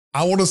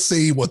I want to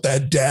see what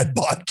that dad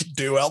bod can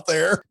do out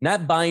there.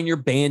 Not buying your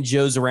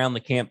banjos around the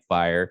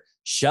campfire.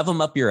 Shove them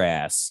up your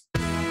ass.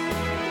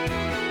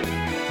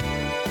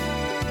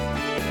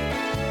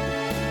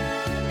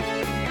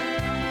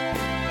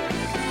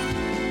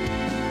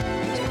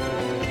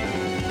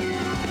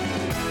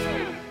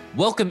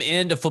 Welcome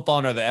into Football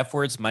and Other F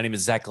Words. My name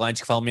is Zach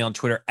Lynch. Follow me on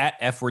Twitter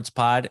at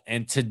FWordsPod.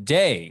 And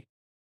today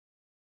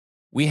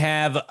we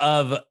have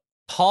of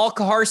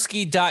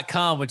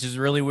PaulKuharsky.com, which is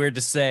really weird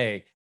to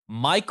say,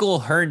 Michael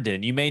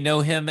Herndon. You may know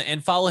him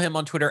and follow him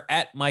on Twitter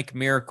at Mike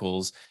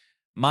Miracles.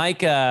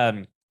 Mike,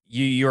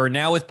 you're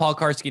now with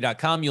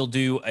PaulKuharsky.com. You'll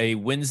do a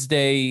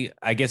Wednesday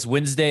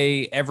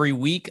every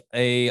week,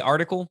 a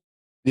article.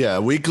 Yeah,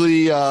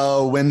 weekly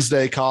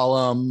Wednesday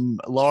column,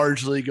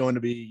 largely going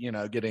to be,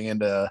 getting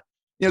into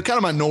kind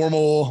of my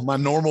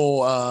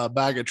normal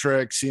bag of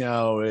tricks,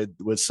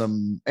 with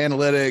some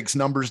analytics,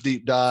 numbers,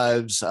 deep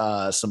dives,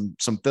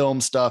 some film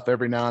stuff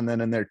every now and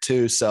then in there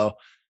too. So,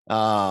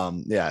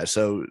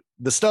 so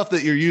the stuff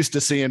that you're used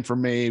to seeing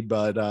from me,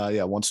 but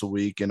once a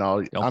week, and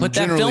Don't put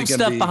that film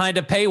stuff behind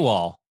a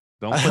paywall.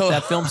 Don't put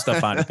that film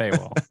stuff behind a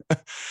paywall.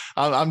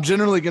 I'm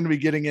generally going to be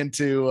getting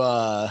into,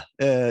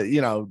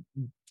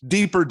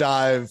 deeper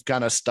dive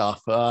kind of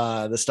stuff,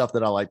 the stuff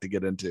that I like to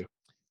get into.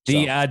 Do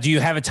you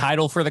have a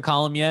title for the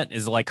column yet?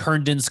 Is it like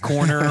Herndon's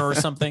Corner or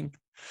something?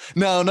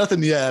 No,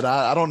 nothing yet.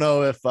 I don't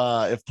know if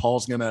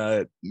Paul's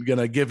gonna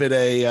give it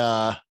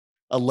a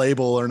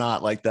label or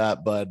not like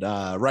that, but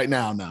right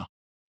now, no.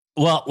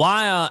 Well,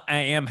 while I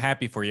am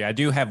happy for you, I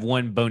do have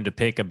one bone to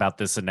pick about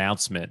this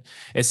announcement.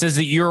 It says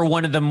that you're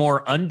one of the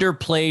more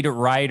underplayed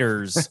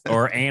writers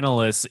or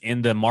analysts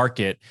in the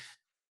market.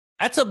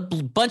 That's a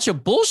bunch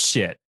of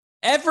bullshit.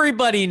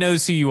 Everybody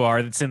knows who you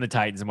are that's in the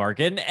Titans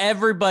market, and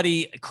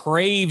everybody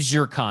craves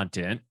your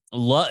content.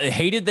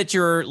 Hated that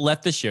you're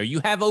left the show. You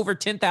have over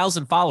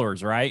 10,000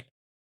 followers, right?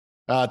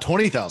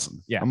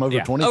 20,000. Yeah, I'm over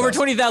 20,000. Over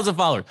 20,000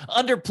 followers.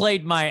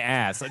 Underplayed my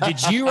ass.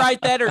 Did you write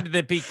that, or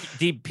did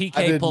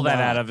PK pull that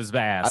out of his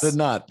ass? I did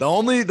not. The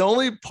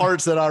only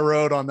parts that I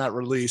wrote on that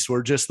release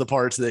were just the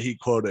parts that he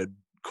quoted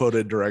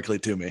directly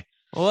to me.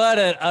 What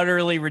an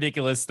utterly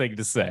ridiculous thing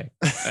to say.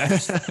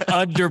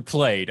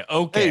 Underplayed.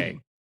 Okay. Hey,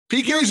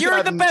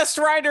 you're the best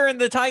writer in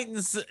the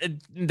Titans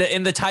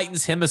in the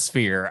Titans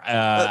hemisphere.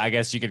 I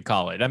guess you could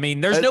call it. I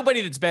mean, there's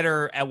nobody that's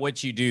better at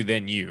what you do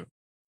than you.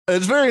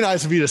 It's very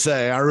nice of you to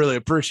say. I really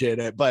appreciate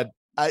it. But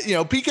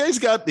PK's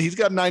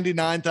got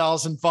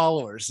 99,000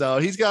 followers, so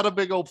he's got a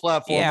big old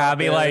platform. Yeah, I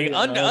mean, like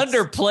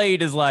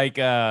underplayed is like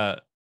I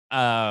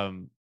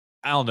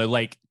don't know,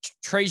 like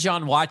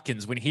Trajan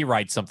Watkins when he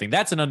writes something.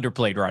 That's an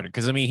underplayed writer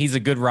because I mean he's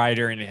a good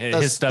writer and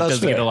his stuff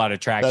doesn't get a lot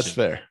of traction. That's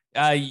fair.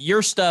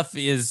 Your stuff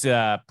is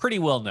pretty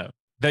well known.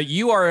 That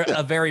you are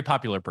a very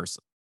popular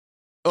person.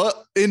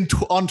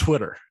 On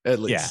Twitter, at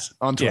least.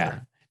 Yeah. On Twitter. Yeah.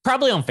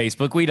 Probably on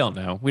Facebook. We don't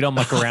know. We don't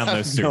muck around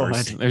those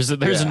sewers.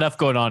 There's enough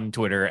going on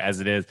Twitter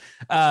as it is.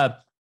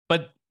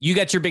 But you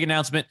got your big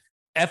announcement.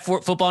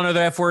 Football and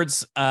Other F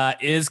Words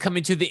is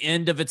coming to the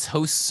end of its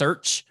host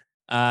search.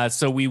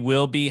 So we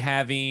will be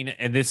having,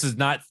 and this is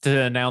not to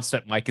announce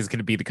that Mike is going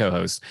to be the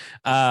co-host.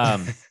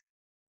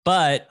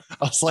 But I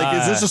was like,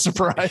 is this a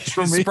surprise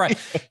for me?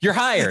 You're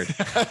hired.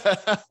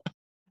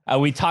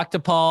 We talked to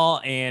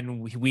Paul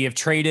and we have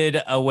traded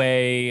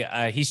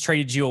away. He's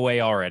traded you away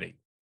already.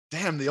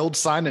 Damn, the old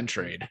sign and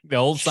trade. The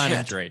old sign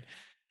and trade.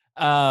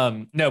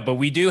 No, but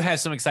we do have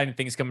some exciting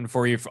things coming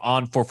for you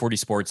on 440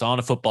 Sports, on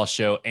a football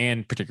show,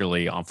 and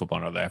particularly on Football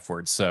and Other F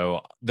Words.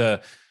 So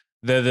the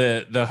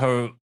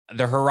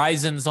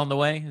horizon's on the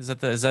way. Is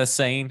that a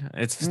saying?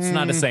 It's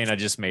not a saying. I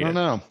just made it.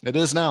 No, it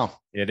is now.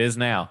 It is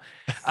now.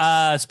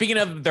 Speaking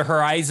of the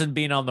horizon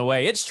being on the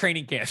way, it's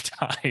training camp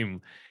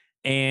time.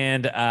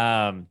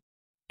 And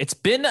it's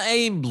been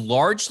a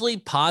largely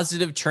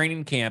positive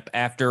training camp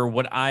after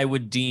what I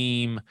would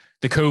deem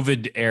the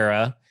COVID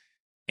era.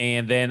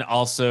 And then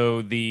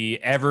also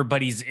the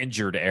everybody's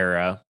injured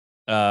era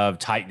of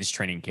Titans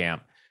training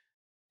camp.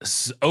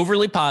 It's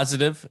overly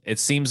positive. It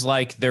seems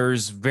like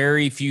there's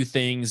very few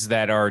things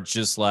that are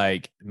just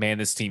like, man,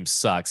 this team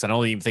sucks. I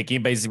don't even think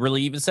anybody's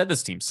really even said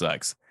this team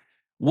sucks.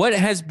 What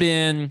has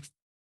been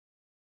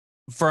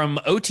from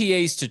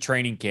OTAs to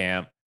training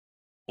camp?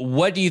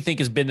 What do you think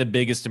has been the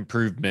biggest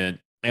improvement,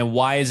 and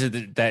why is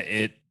it that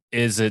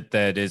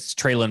it's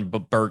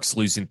Treylon Burks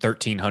losing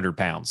 1,300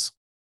 pounds?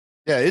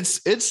 Yeah,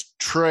 it's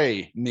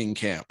training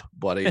camp,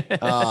 buddy.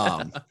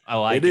 I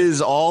like it. It is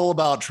all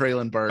about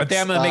Treylon Burks. I think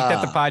I'm going to make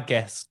that the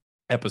podcast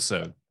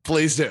episode.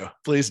 Please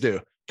do.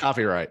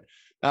 Copyright.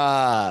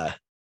 But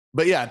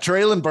yeah,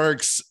 Treylon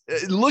Burks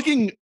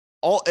looking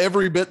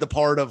every bit the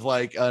part of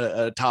like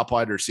a top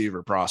wide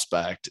receiver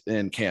prospect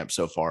in camp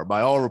so far.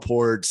 By all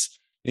reports,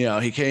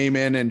 he came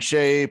in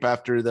shape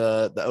after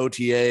the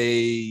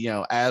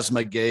OTA,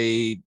 asthma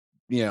gate,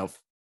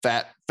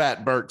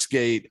 fat Burks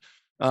gate.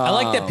 I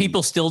like that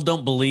people still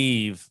don't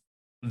believe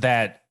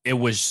that it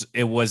was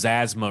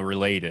asthma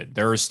related.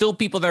 There are still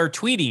people that are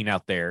tweeting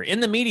out there in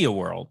the media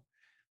world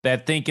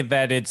that think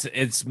that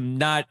it's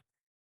not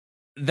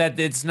that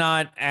it's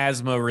not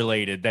asthma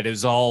related, that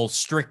is all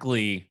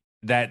strictly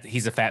that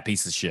he's a fat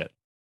piece of shit.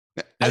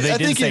 Now, they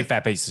didn't say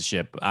fat piece of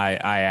shit. I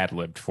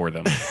ad-libbed for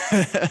them.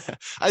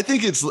 I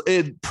think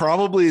it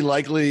probably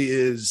likely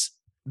is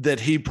that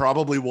he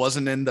probably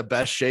wasn't in the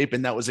best shape,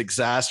 and that was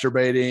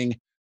exacerbating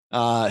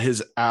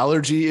his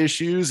allergy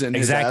issues and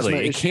exactly. His asthma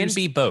it issues. Can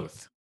be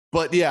both.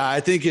 But yeah, I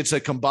think it's a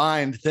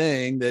combined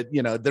thing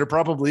that, there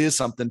probably is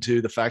something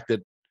to the fact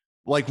that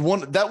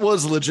that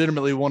was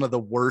legitimately one of the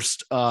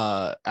worst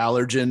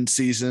allergen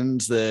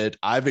seasons that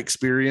I've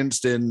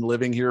experienced in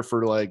living here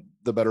for like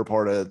the better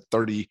part of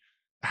 30.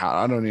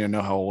 I don't even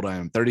know how old I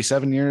am,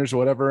 37 years,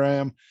 whatever I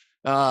am.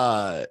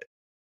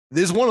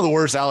 This is one of the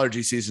worst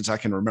allergy seasons I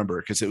can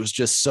remember because it was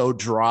just so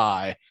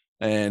dry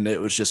and it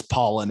was just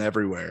pollen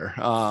everywhere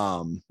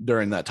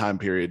during that time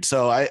period.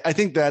 So I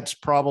think that's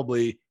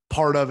probably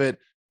part of it.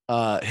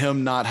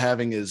 Him not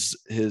having his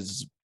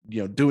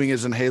doing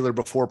his inhaler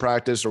before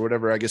practice or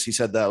whatever. I guess he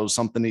said that was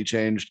something he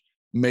changed,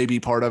 maybe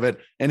part of it.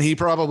 And he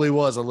probably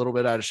was a little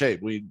bit out of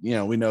shape. We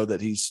know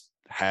that he's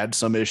had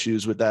some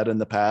issues with that in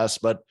the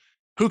past, but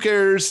who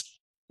cares?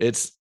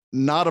 It's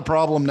not a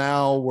problem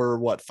now. We're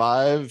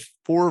 4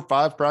 or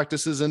 5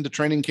 practices into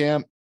training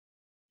camp.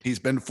 He's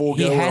been full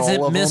go. He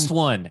hasn't missed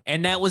one.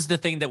 And that was the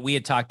thing that we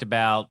had talked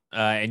about.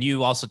 And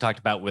you also talked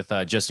about with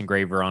Justin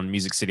Graver on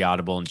Music City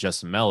Audible and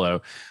Justin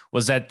Mello,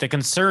 was that the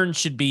concern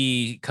should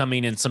be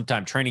coming in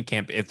sometime training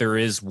camp if there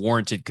is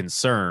warranted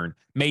concern,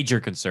 major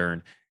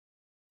concern.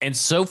 And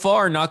so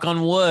far, knock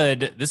on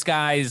wood, this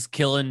guy's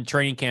killing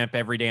training camp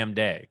every damn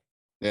day.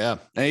 Yeah.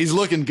 And he's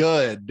looking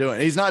good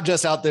he's not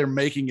just out there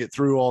making it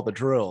through all the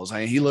drills.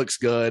 I mean, he looks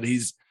good.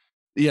 He's,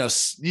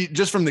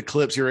 just from the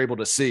clips you're able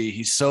to see,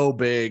 he's so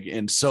big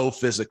and so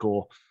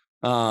physical.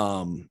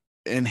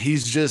 And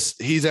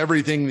he's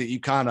everything that you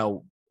kind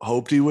of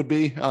hoped he would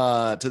be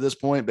to this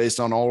point, based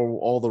on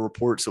all the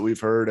reports that we've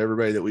heard,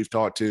 everybody that we've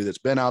talked to that's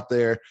been out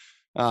there.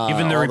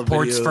 Even the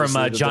reports from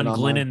John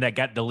Glennon that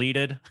got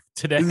deleted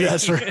today.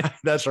 That's right.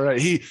 That's right.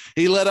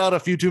 He let out a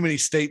few too many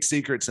state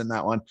secrets in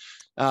that one.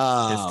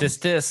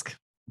 Disc.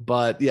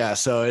 But yeah,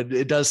 so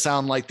it does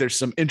sound like there's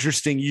some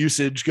interesting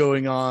usage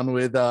going on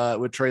with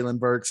Treylon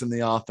Burks in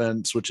the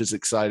offense, which is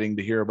exciting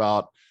to hear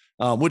about.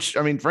 Which,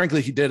 I mean,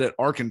 frankly, he did at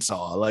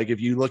Arkansas. Like,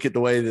 if you look at the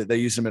way that they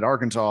use him at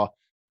Arkansas,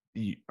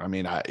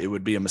 it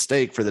would be a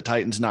mistake for the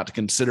Titans not to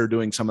consider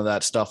doing some of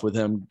that stuff with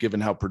him, given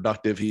how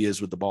productive he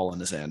is with the ball in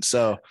his hand.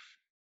 So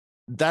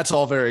that's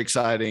all very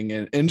exciting.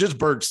 And just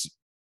Burks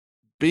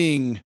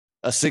being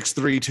a 6'3",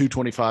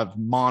 225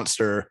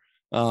 monster,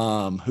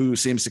 who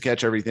seems to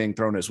catch everything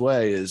thrown his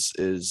way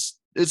it's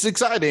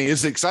exciting.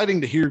 It's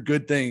exciting to hear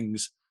good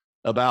things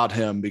about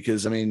him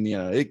because,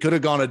 it could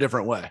have gone a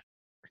different way.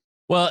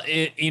 Well,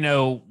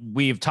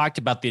 we've talked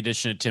about the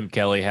addition of Tim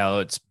Kelly, how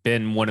it's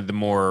been one of the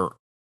more,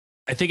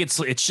 I think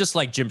it's just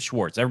like Jim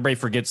Schwartz. Everybody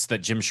forgets that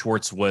Jim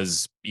Schwartz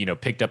was,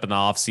 picked up in the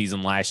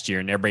offseason last year,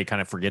 and everybody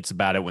kind of forgets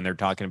about it when they're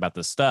talking about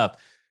this stuff.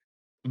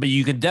 But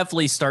you can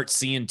definitely start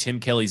seeing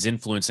Tim Kelly's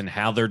influence in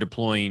how they're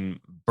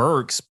deploying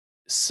Burks,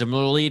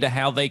 similarly to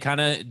how they kind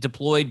of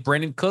deployed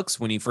Brandon Cooks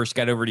when he first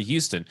got over to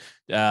Houston.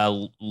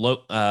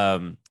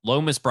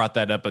 Lomas brought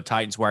that up at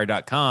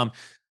TitansWire.com,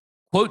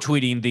 quote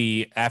tweeting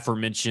the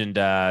aforementioned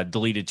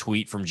deleted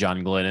tweet from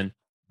John Glennon,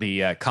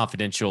 the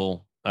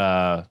confidential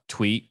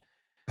tweet.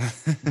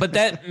 But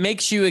that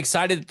makes you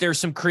excited that there's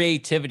some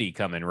creativity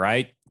coming,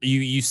 right?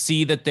 You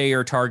see that they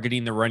are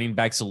targeting the running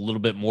backs a little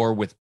bit more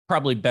with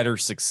probably better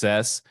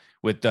success,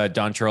 with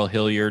Dontrell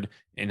Hilliard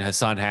and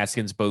Hassan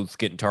Haskins both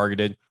getting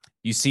targeted.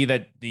 You see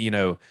that,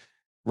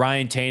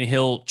 Ryan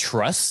Tannehill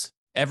trusts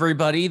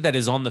everybody that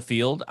is on the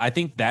field. I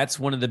think that's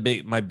one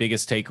of my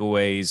biggest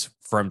takeaways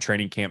from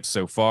training camp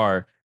so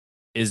far,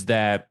 is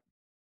that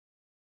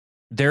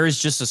there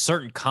is just a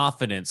certain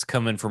confidence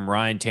coming from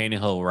Ryan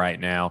Tannehill right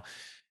now.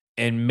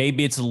 And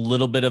maybe it's a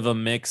little bit of a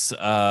mix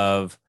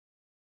of,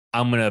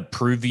 I'm going to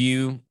prove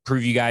you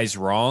guys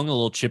wrong, a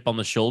little chip on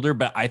the shoulder.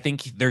 But I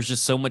think there's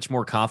just so much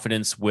more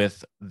confidence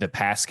with the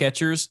pass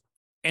catchers.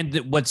 And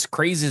what's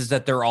crazy is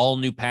that they're all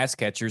new pass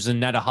catchers and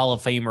not a Hall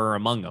of Famer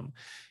among them.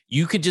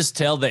 You could just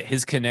tell that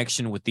his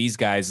connection with these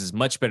guys is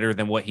much better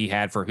than what he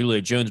had for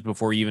Julio Jones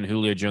before even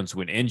Julio Jones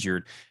went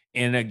injured.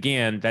 And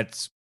again,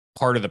 that's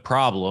part of the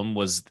problem,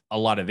 was a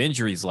lot of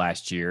injuries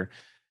last year.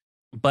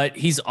 But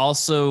he's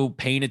also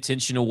paying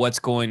attention to what's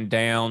going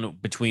down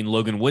between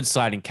Logan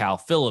Woodside and Kyle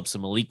Phillips,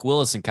 and Malik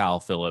Willis and Kyle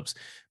Phillips.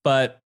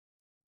 But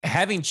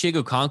having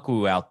Chigo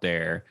Okonkwo out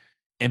there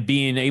and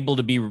being able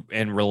to be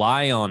and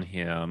rely on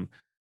him,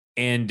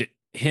 and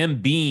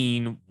him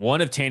being one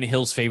of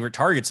Tannehill's favorite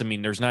targets. I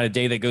mean, there's not a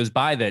day that goes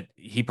by that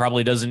he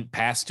probably doesn't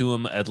pass to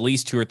him at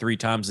least 2 or 3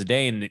 times a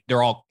day, and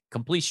they're all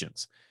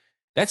completions.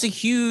 That's a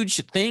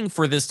huge thing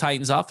for this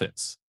Titans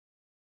offense.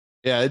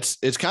 Yeah,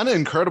 it's kind of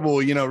incredible,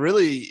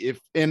 really.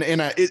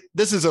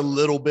 This is a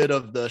little bit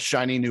of the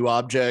shiny new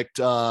object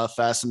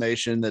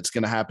fascination that's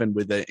going to happen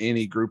with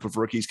any group of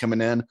rookies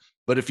coming in.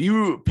 But if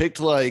you picked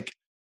like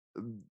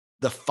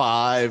the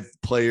 5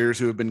 players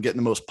who have been getting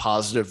the most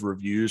positive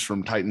reviews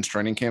from Titans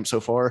training camp so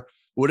far,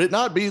 would it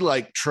not be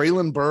like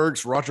Traylon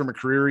Burks, Roger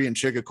McCreary, and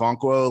Chig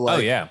Okonkwo? Like,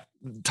 oh yeah,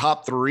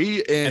 top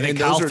three, and then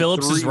Kyle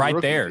Phillips is right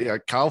there. Yeah,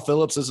 Kyle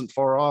Phillips isn't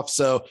far off.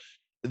 So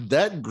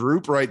that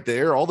group right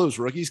there, all those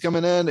rookies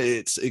coming in,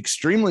 it's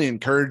extremely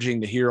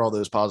encouraging to hear all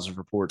those positive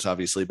reports,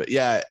 obviously. But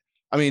yeah,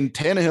 I mean,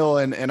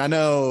 Tannehill, and I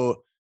know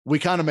we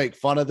kind of make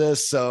fun of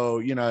this, so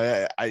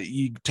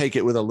you take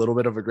it with a little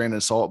bit of a grain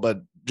of salt.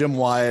 But Jim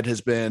Wyatt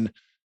has been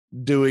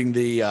doing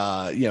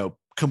the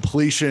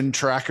completion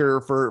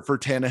tracker for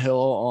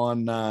Tannehill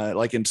on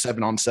like in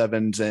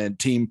 7-on-7s and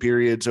team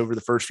periods over the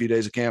first few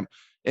days of camp.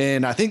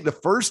 And I think the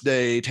first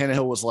day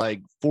Tannehill was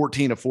like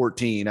 14 of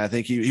 14. I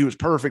think he was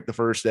perfect the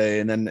first day.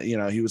 And then,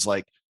 he was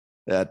like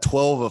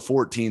 12 of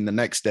 14 the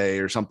next day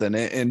or something.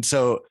 And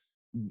so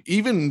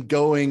even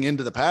going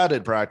into the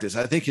padded practice,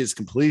 I think his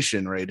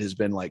completion rate has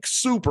been like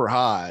super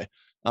high.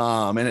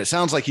 And it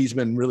sounds like he's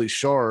been really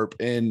sharp.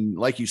 And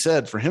like you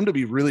said, for him to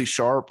be really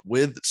sharp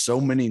with so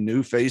many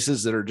new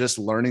faces that are just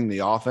learning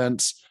the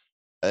offense,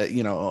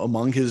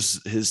 among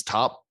his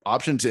top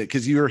options,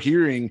 because you're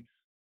hearing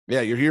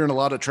a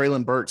lot of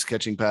Traylon Burks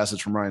catching passes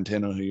from Ryan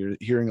Tannehill. You're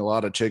hearing a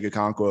lot of Chig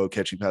Okonkwo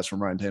catching passes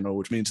from Ryan Tannehill,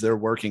 which means they're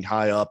working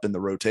high up in the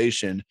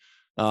rotation.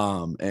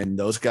 And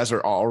those guys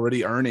are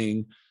already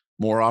earning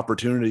more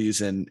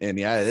opportunities. And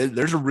yeah,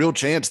 there's a real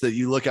chance that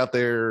you look out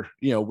there,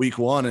 week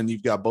one, and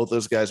you've got both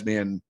those guys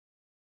being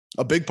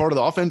a big part of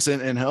the offense,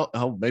 and help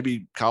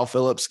maybe Kyle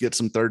Phillips get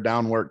some third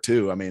down work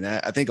too. I mean,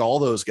 I think all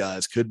those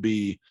guys could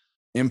be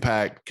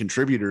impact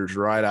contributors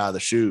right out of the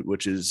chute,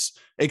 which is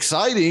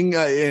exciting,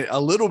 a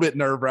little bit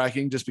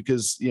nerve-wracking, just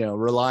because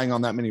relying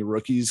on that many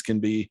rookies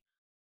can be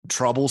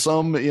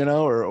troublesome,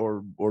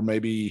 or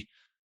maybe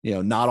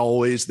not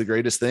always the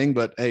greatest thing.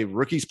 But hey,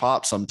 rookies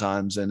pop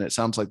sometimes, and it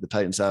sounds like the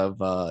Titans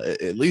have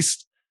at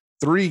least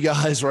 3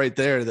 guys right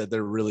there that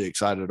they're really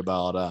excited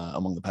about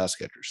among the pass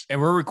catchers.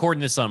 And we're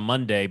recording this on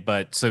Monday,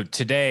 but so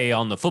today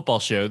on the football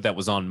show that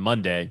was on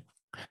Monday,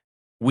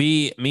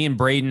 me and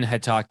Braden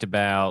had talked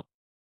about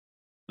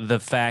the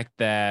fact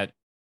that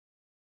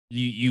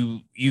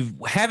you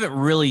haven't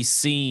really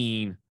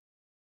seen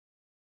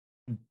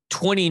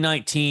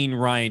 2019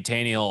 Ryan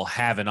Tannehill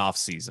have an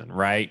offseason,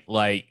 right?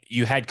 Like,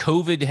 you had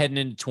COVID heading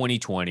into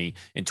 2020.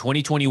 In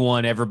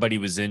 2021, everybody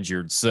was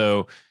injured.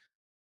 So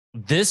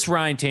this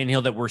Ryan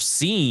Tannehill that we're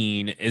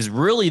seeing is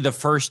really the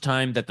first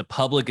time that the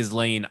public is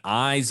laying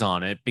eyes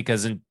on it,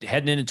 because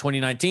heading into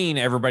 2019,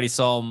 everybody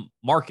saw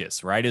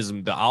Marcus, right?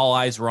 All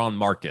eyes were on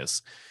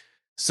Marcus.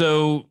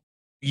 So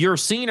you're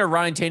seeing a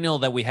Ryan Tannehill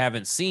that we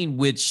haven't seen,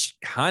 which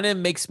kind of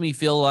makes me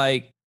feel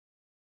like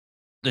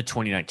the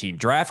 2019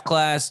 draft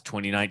class,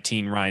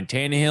 2019 Ryan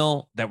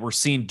Tannehill, that we're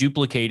seeing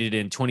duplicated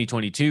in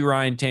 2022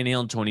 Ryan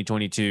Tannehill and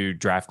 2022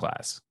 draft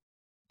class.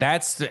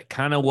 That's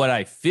kind of what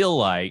I feel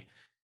like.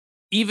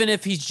 Even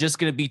if he's just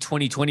going to be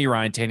 2020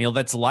 Ryan Tannehill,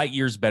 that's light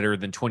years better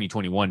than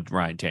 2021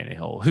 Ryan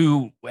Tannehill,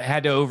 who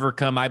had to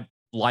overcome, I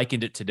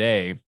likened it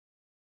today,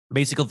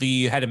 basically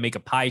you had to make a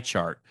pie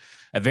chart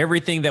of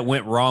everything that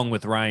went wrong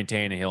with Ryan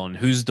Tannehill and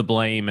who's to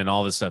blame and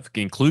all this stuff,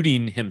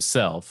 including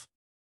himself.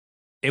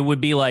 It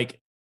would be like,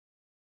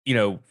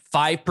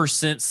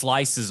 5%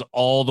 slices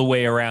all the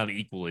way around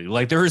equally.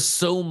 Like, there is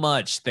so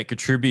much that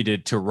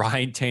contributed to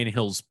Ryan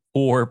Tannehill's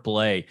poor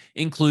play,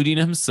 including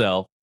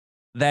himself,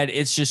 that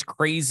it's just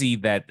crazy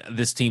that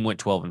this team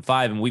went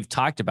 12-5. And we've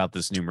talked about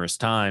this numerous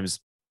times.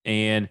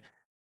 And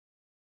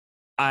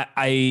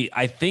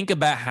I think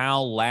about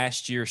how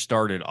last year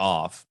started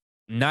off,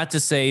 not to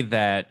say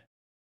that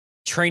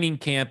training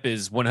camp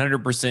is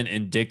 100%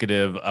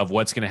 indicative of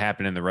what's going to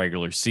happen in the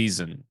regular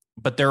season,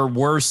 but there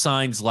were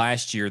signs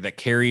last year that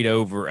carried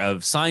over,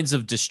 of signs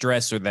of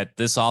distress, or that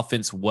this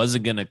offense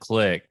wasn't going to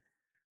click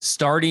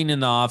starting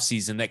in the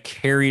offseason, that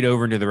carried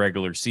over into the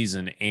regular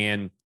season.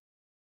 And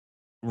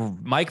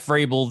Mike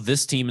Vrabel,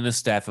 this team and the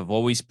staff have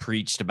always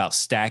preached about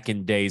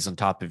stacking days on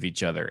top of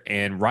each other.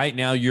 And right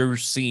now you're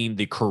seeing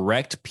the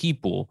correct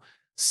people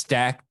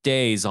stack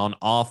days on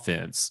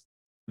offense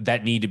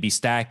that need to be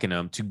stacking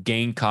them to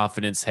gain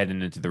confidence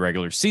heading into the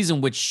regular season,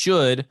 which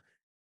should,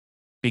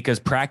 because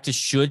practice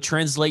should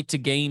translate to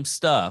game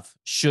stuff,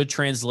 should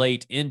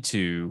translate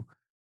into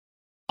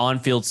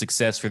on-field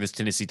success for this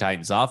Tennessee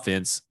Titans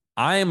offense.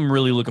 I am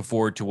really looking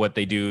forward to what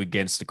they do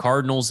against the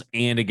Cardinals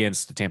and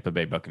against the Tampa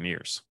Bay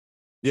Buccaneers.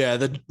 Yeah,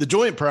 the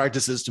joint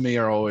practices to me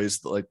are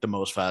always like the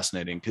most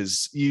fascinating,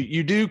 because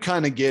you do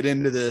kind of get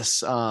into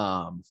this.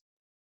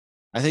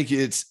 I think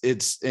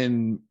it's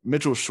in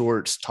Mitchell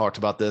Schwartz talked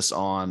about this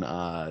on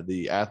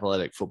the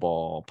Athletic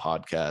Football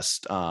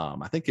podcast.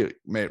 I think it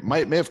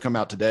may have come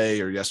out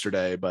today or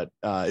yesterday, but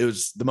it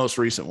was the most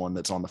recent one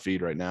that's on the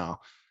feed right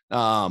now.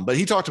 But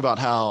he talked about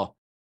how,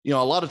 a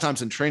lot of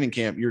times in training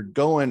camp, you're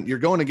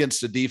going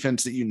against a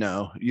defense that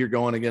you're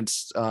going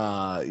against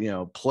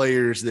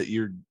players that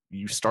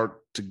you start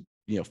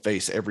to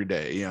face every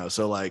day.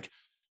 So like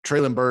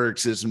Traylon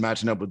Burks is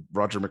matching up with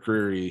Roger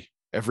McCreary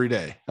every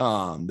day.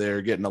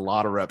 They're getting a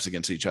lot of reps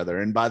against each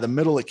other. And by the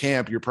middle of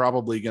camp, you're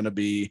probably going to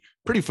be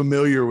pretty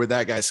familiar with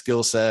that guy's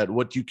skill set,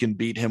 what you can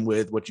beat him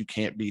with, what you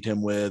can't beat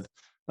him with.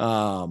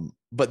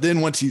 But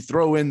then once you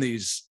throw in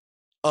these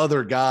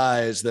other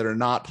guys that are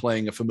not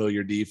playing a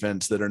familiar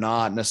defense, that are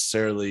not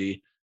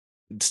necessarily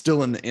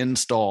still in the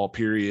install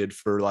period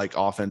for like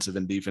offensive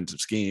and defensive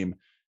scheme,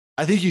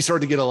 I think you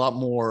start to get a lot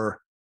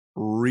more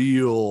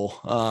real.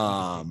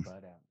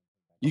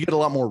 You get a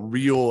lot more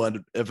real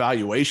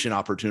evaluation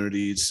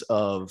opportunities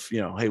of,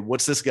 hey,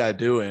 what's this guy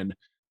doing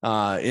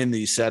in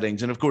these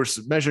settings? And of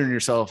course, measuring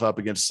yourself up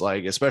against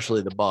like,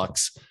 especially the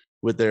Bucks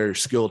with their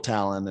skill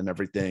talent and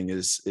everything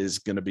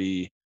is going to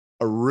be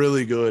a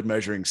really good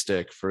measuring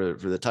stick for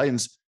the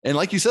Titans. And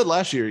like you said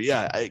last year,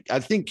 yeah, I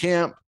think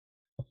camp,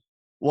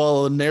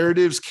 while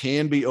narratives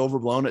can be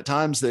overblown at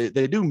times,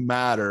 they do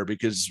matter,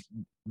 because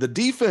the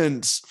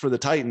defense for the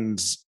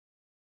Titans,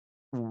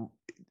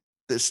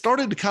 it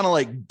started to kind of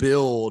like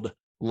build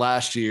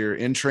last year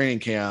in training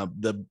camp.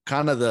 The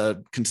kind of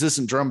the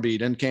consistent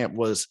drumbeat in camp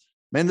was,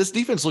 man, this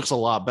defense looks a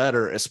lot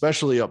better,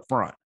 especially up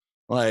front.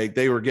 Like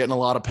they were getting a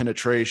lot of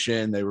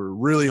penetration. They were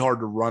really hard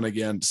to run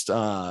against,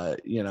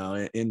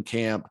 in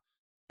camp.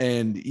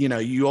 And,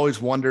 you always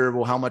wonder,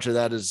 well, how much of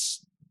that is,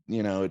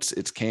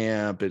 it's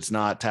camp, it's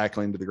not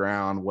tackling to the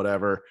ground,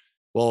 whatever.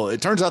 Well,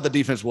 it turns out the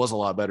defense was a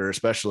lot better,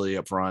 especially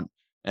up front.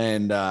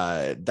 And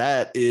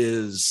that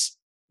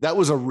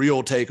was a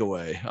real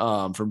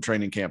takeaway from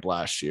training camp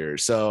last year.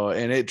 So,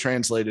 and it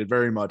translated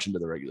very much into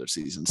the regular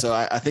season. So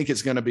I think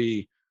it's going to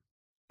be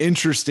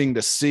interesting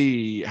to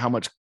see how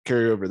much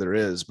carryover there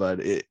is, but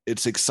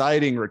it's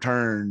exciting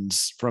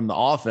returns from the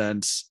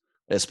offense,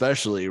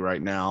 especially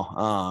right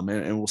now.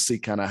 And we'll see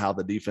kind of how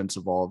the defense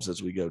evolves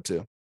as we go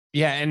too.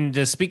 Yeah, and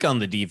to speak on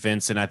the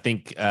defense, and I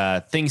think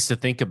things to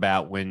think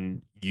about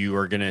when you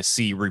are going to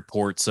see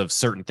reports of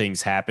certain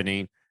things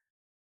happening.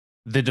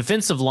 The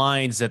defensive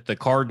lines that the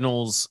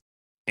Cardinals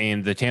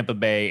and the Tampa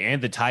Bay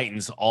and the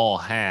Titans all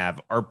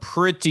have are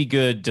pretty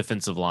good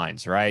defensive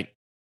lines, right?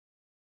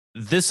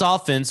 This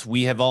offense,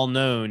 we have all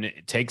known,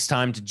 it takes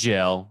time to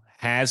gel,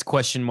 has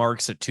question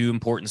marks at two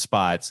important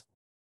spots.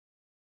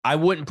 I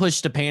wouldn't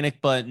push the panic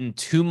button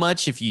too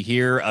much if you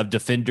hear of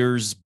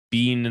defenders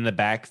being in the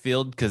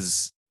backfield,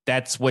 because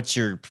that's what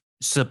you're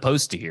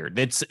supposed to hear.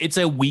 It's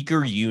a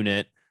weaker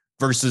unit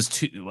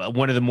versus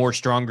one of the more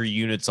stronger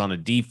units on a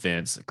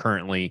defense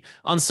currently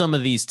on some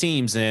of these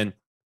teams. And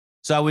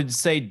so I would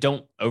say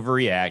don't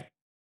overreact.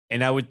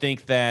 And I would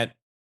think that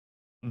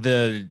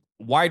the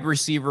wide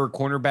receiver,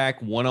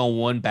 cornerback,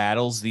 one-on-one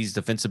battles, these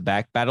defensive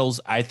back battles,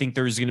 I think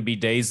there's going to be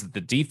days that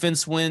the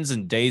defense wins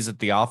and days that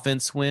the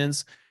offense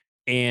wins.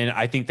 And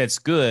I think that's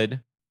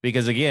good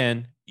because,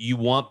 again, you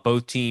want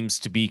both teams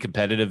to be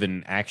competitive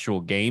in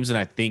actual games. And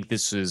I think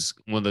this is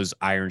one of those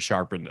iron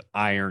sharpened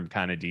iron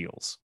kind of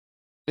deals.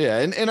 Yeah.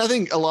 And I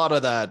think a lot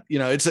of that,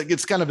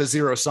 it's kind of a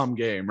zero-sum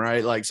game,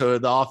 right? Like, so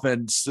the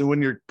offense,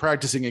 when you're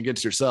practicing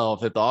against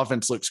yourself, if the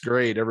offense looks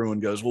great, everyone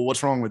goes, well,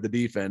 what's wrong with the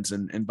defense,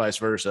 and vice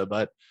versa.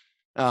 But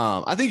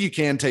I think you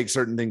can take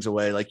certain things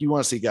away. Like you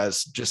want to see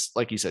guys, just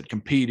like you said,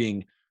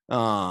 competing,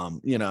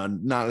 not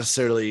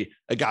necessarily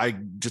a guy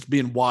just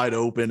being wide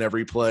open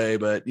every play,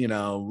 but,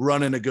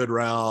 running a good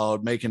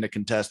route, making a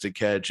contested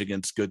catch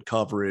against good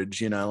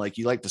coverage, like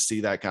you like to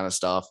see that kind of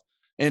stuff.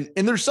 And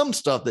there's some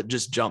stuff that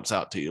just jumps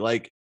out to you.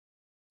 Like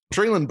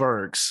Treylon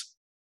Burks,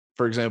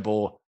 for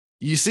example,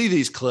 you see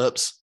these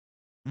clips,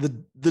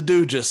 the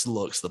dude just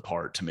looks the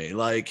part to me.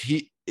 Like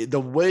the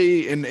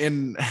way, and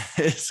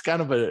it's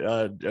kind of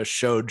a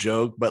show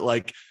joke, but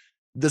like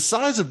the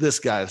size of this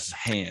guy's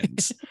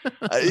hands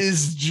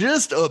is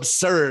just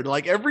absurd.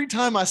 Like every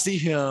time I see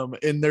him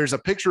and there's a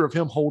picture of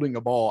him holding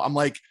a ball, I'm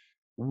like,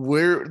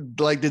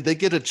 did they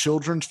get a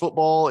children's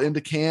football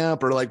into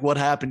camp, or like what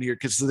happened here?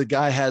 Because the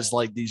guy has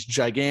like these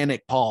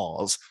gigantic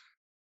paws,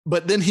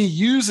 but then he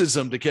uses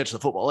them to catch the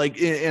football. Like,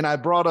 and I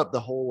brought up the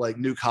whole like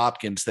Nuke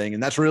Hopkins thing,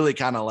 and that's really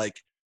kind of like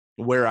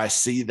where I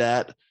see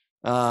that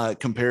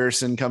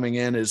comparison coming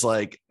in, is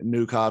like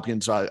Nuke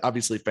Hopkins,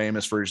 obviously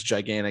famous for his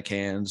gigantic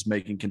hands,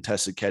 making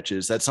contested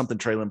catches. That's something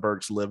Treylon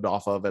Burks lived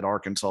off of at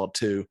Arkansas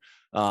too.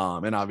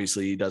 And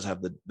obviously he does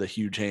have the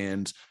huge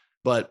hands,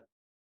 but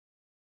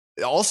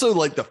also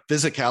like the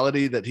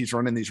physicality that he's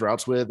running these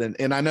routes with.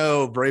 And I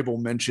know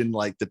Vrabel mentioned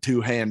like the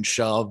 2-hand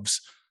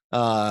shoves,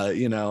 are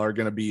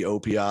going to be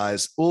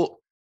OPIs. Well,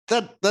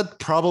 that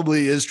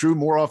probably is true.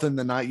 More often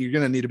than not, you're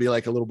going to need to be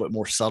like a little bit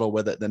more subtle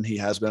with it than he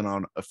has been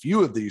on a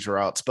few of these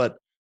routes. But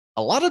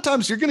a lot of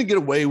times you're going to get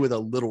away with a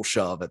little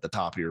shove at the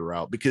top of your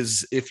route,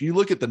 because if you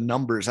look at the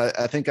numbers,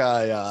 I think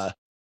I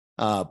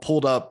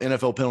pulled up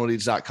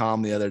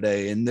NFLpenalties.com the other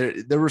day, and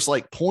there was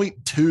like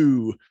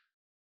 0.2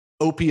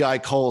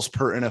 OPI calls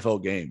per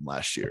NFL game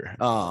last year.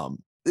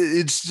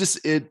 It's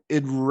just, it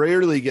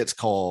rarely gets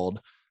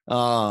called.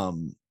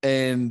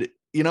 And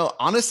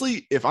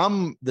honestly, if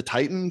I'm the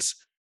Titans,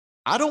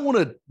 I don't want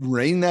to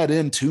rein that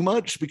in too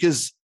much,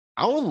 because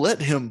I will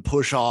let him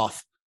push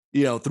off,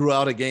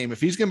 throughout a game.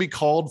 If he's going to be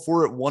called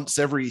for it once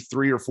every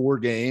 3 or 4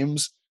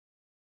 games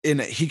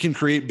and he can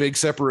create big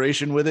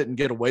separation with it and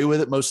get away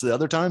with it most of the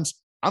other times,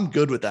 I'm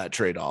good with that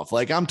trade-off.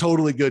 Like I'm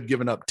totally good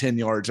giving up 10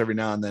 yards every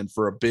now and then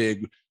for a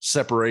big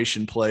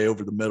separation play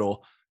over the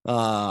middle.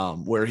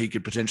 where he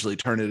could potentially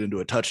turn it into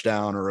a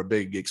touchdown or a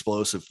big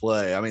explosive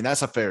play. I mean,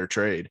 that's a fair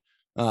trade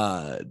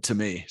to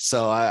me.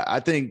 So I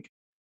think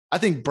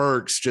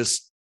Burks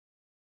just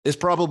is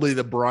probably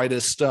the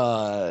brightest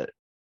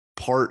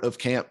part of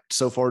camp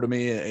so far to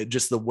me.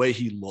 Just the way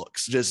he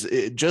looks, just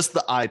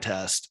the eye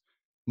test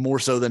more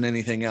so than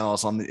anything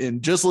else.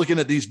 And just looking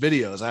at these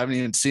videos, I haven't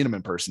even seen him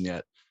in person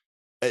yet.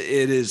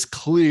 It is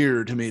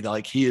clear to me that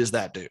like he is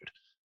that dude.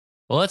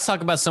 Well, let's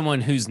talk about someone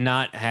who's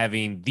not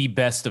having the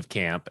best of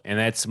camp, and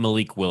that's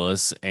Malik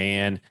Willis.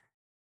 And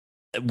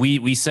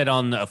we said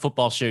on a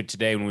football show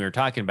today when we were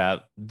talking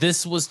about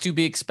this was to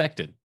be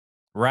expected,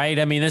 right?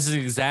 I mean, this is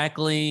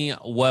exactly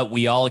what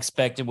we all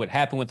expected would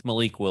happen with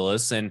Malik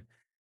Willis. And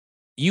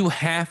you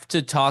have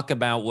to talk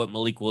about what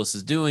Malik Willis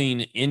is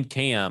doing in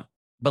camp,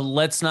 but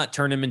let's not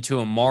turn him into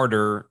a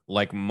martyr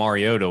like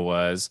Mariota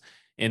was,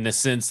 in the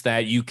sense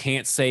that you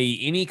can't say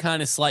any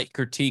kind of slight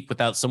critique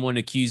without someone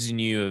accusing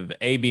you of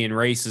A, being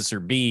racist, or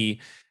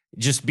B,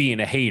 just being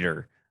a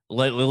hater.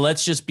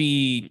 Let's just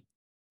be,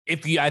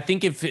 I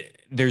think if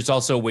there's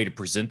also a way to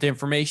present the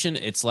information,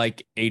 it's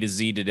like A to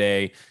Z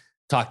today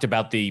talked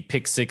about the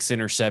pick six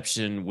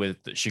interception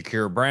with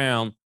Shakir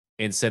Brown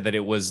and said that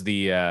it was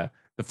the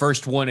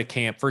first one at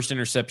camp, first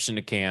interception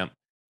to camp.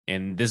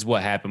 And this is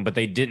what happened, but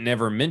they didn't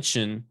ever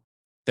mention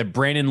that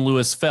Brandon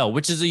Lewis fell,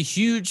 which is a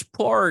huge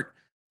part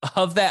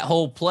of that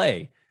whole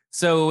play.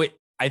 So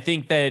I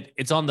think that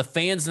it's on the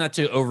fans not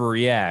to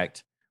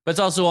overreact, but it's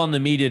also on the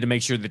media to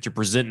make sure that you're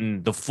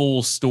presenting the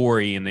full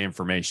story and the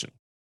information.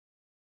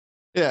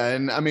 Yeah.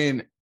 And I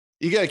mean,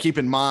 you got to keep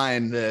in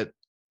mind that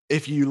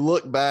if you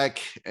look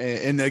back,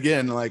 and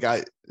again, like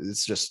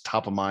it's just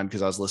top of mind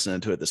because I was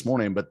listening to it this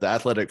morning, but the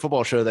Athletic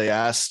Football Show, they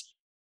asked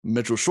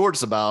Mitchell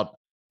Schwartz about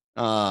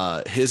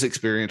his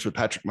experience with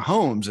Patrick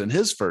Mahomes in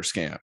his first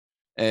camp.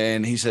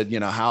 And he said,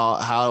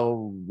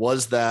 how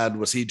was that?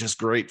 Was he just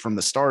great from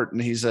the start?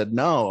 And he said,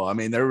 no. I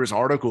mean, there was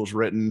articles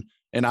written,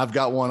 and I've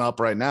got one up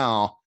right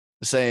now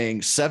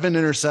saying 7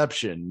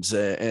 interceptions.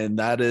 And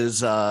that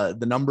is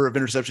the number of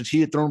interceptions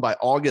he had thrown by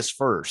August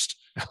 1st,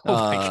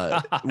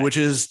 which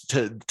is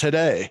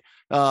today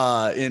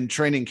in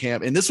training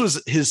camp. And this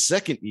was his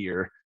second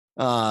year,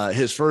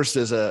 his first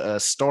as a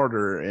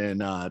starter in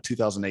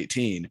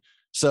 2018.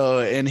 So,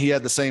 and he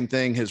had the same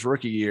thing his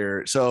rookie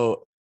year.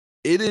 So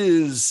it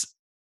is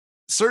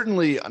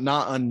certainly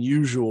not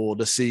unusual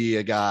to see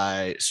a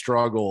guy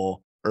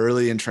struggle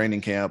early in training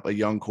camp, a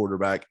young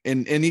quarterback.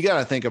 And you got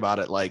to think about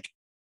it like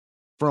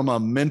from a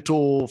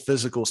mental,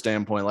 physical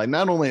standpoint. Like,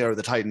 not only are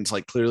the Titans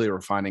like clearly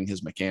refining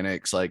his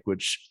mechanics, like,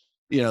 which,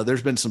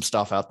 there's been some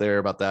stuff out there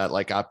about that.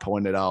 Like I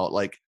pointed out,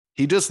 like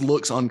he just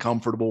looks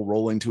uncomfortable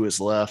rolling to his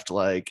left.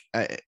 Like,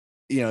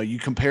 you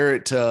compare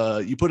it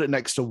to, you put it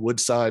next to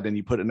Woodside and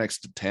you put it next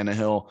to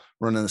Tannehill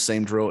running the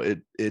same drill.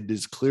 It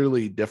is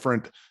clearly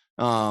different.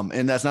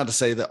 And that's not to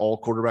say that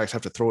all quarterbacks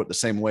have to throw it the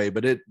same way,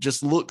 but it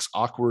just looks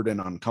awkward and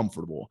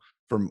uncomfortable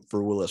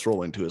for Willis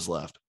rolling to his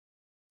left.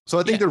 So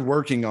I think they're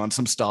working on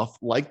some stuff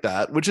like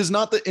that, which is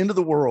not the end of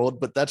the world,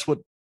 but that's what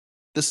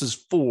this is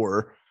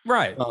for.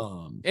 Right.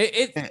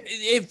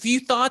 If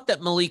you thought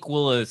that Malik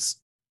Willis,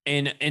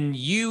 and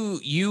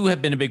you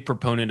have been a big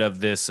proponent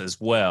of this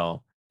as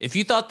well, if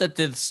you thought that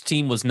this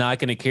team was not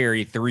going to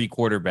carry 3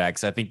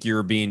 quarterbacks, I think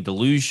you're being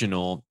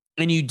delusional,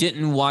 and you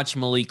didn't watch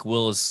Malik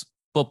Willis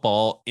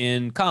football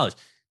in college.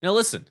 Now,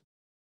 listen,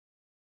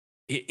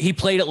 he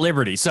played at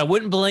Liberty, so I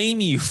wouldn't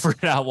blame you for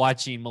not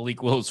watching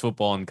Malik Willis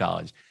football in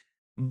college.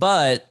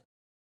 But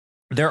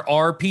there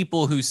are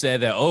people who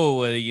said that,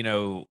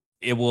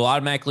 it will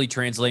automatically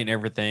translate and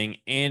everything.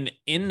 And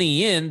in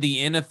the end, the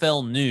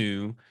NFL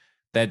knew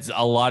that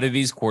a lot of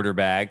these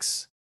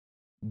quarterbacks,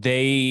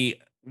 they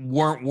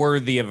weren't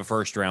worthy of a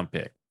first-round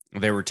pick.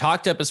 They were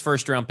talked up as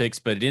first-round picks,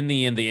 but in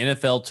the end, the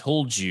NFL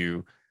told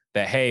you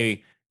that,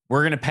 hey,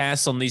 we're going to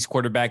pass on these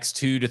quarterbacks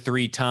 2 to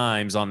 3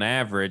 times on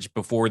average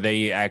before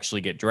they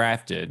actually get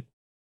drafted.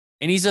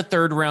 And he's a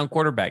third-round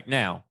quarterback.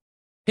 Now,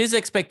 his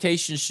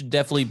expectations should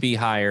definitely be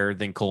higher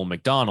than Cole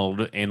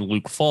McDonald and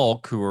Luke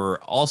Falk, who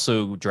are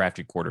also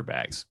drafted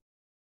quarterbacks.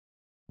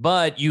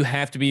 But you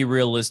have to be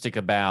realistic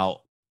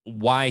about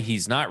why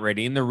he's not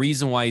ready. And the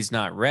reason why he's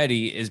not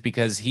ready is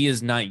because he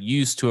is not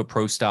used to a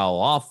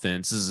pro-style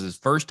offense. This is his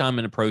first time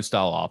in a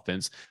pro-style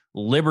offense.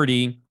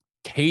 Liberty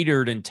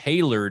catered and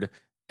tailored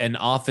an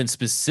offense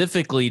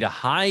specifically to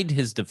hide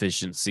his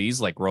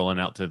deficiencies, like rolling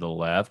out to the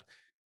left.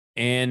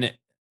 And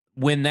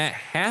when that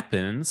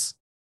happens,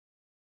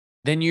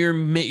 then you're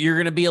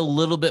going to be a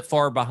little bit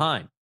far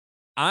behind.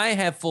 I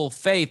have full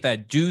faith. I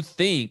do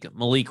think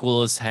Malik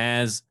Willis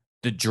has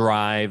the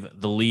drive,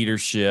 the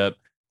leadership,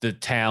 the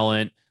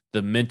talent,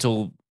 the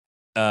mental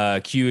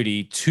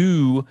acuity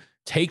to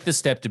take the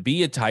step to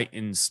be a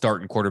Titan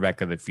starting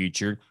quarterback of the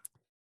future.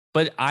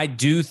 But I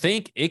do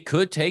think it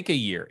could take a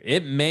year.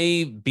 It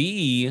may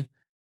be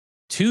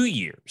 2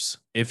 years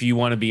if you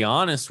want to be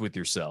honest with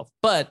yourself.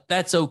 But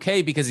that's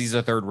okay because he's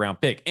a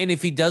third-round pick. And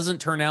if he doesn't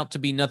turn out to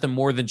be nothing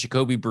more than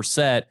Jacoby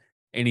Brissett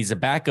and he's a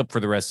backup for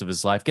the rest of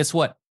his life, guess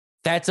what?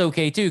 That's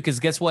okay too, because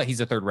guess what?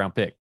 He's a third-round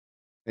pick.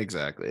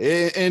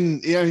 Exactly.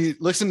 And you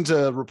listen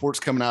to reports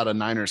coming out of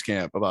Niners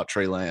camp about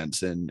Trey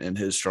Lance and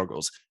his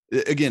struggles.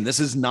 Again, this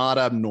is not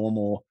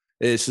abnormal.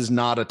 This is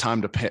not a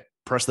time to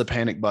press the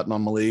panic button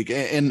on Malik.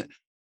 And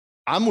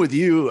I'm with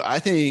you. I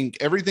think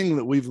everything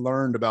that we've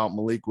learned about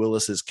Malik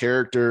Willis's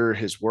character,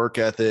 his work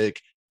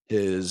ethic,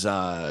 his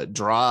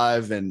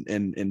drive and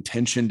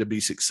intention to be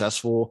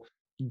successful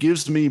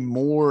gives me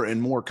more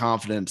and more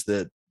confidence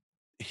that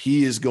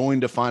he is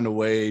going to find a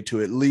way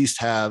to at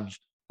least have,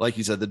 like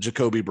you said, the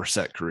Jacoby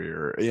Brissett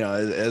career,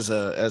 as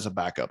a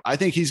backup. I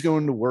think he's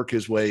going to work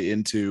his way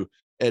into,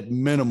 at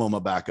minimum,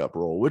 a backup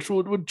role, which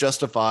would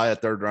justify a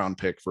 3rd round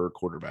pick for a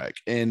quarterback.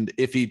 And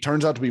if he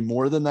turns out to be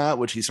more than that,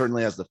 which he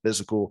certainly has the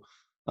physical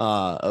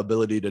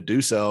ability to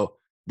do so,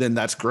 then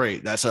that's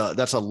great. That's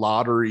a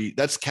lottery.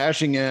 That's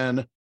cashing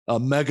in a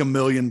Mega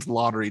Millions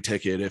lottery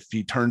ticket if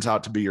he turns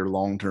out to be your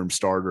long-term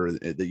starter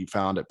that you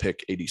found at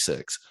pick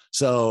 86.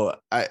 So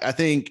I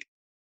think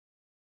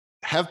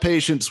have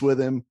patience with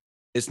him.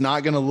 It's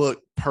not going to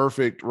look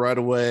perfect right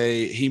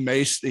away. He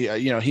may,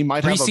 he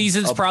might have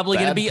preseason's probably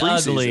going to be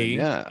ugly.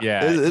 Yeah.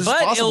 But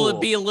possible. It'll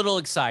be a little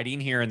exciting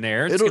here and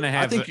there. It's going to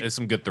have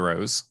some good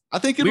throws. I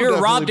think we were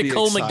robbed of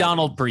Cole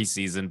McDonald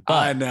preseason, but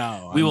I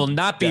know we will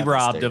not be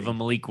robbed of a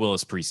Malik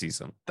Willis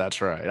preseason. That's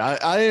right.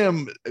 I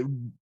am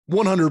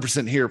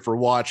 100% here for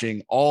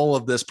watching all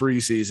of this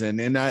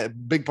preseason. And a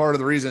big part of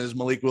the reason is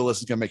Malik Willis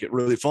is going to make it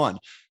really fun,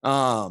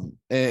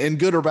 and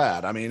good or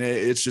bad. I mean,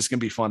 it's just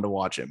going to be fun to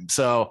watch him.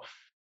 So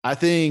I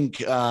think,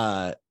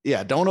 don't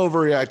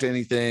overreact to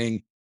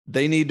anything.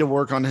 They need to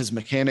work on his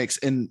mechanics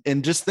and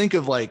just think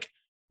of like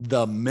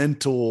the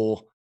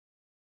mental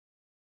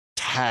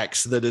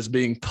tax that is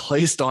being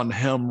placed on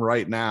him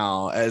right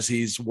now as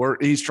he's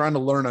trying to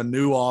learn a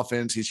new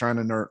offense. He's trying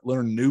to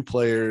learn new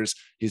players.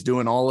 He's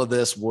doing all of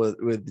this with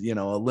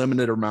a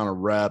limited amount of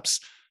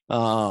reps.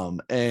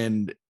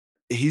 And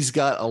he's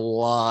got a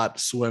lot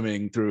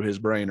swimming through his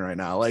brain right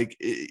now. Like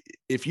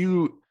if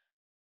you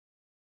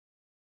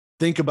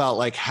think about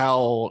like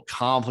how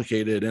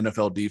complicated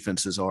NFL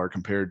defenses are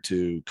compared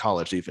to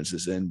college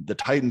defenses, and the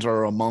Titans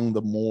are among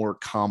the more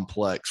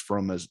complex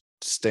from a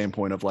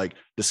standpoint of like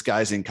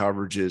disguising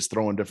coverages,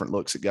 throwing different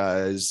looks at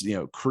guys,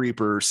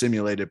 creeper,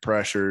 simulated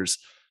pressures,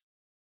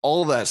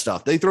 all of that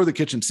stuff. They throw the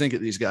kitchen sink at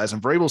these guys.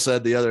 And Vrabel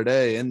said the other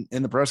day in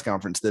the press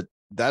conference that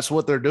that's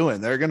what they're doing.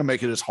 They're going to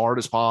make it as hard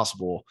as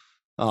possible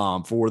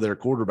for their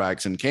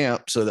quarterbacks in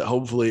camp, so that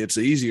hopefully it's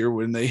easier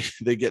when they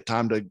get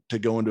time to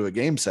go into a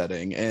game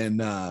setting.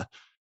 And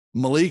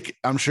Malik,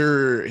 I'm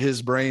sure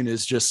his brain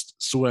is just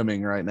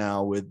swimming right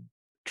now with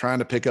trying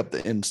to pick up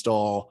the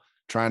install,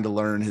 trying to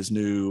learn his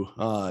new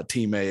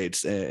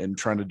teammates, and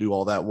trying to do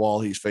all that while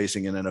he's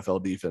facing an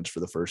NFL defense for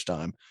the first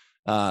time.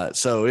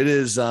 So it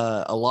is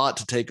a lot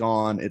to take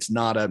on. It's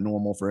not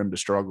abnormal for him to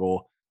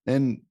struggle,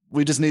 and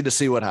we just need to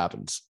see what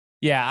happens.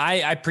 Yeah,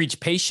 I preach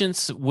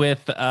patience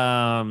with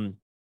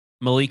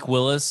Malik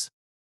Willis,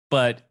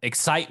 but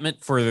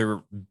excitement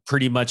for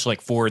pretty much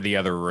like for the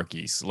other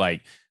rookies.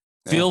 Like,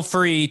 feel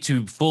free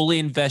to fully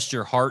invest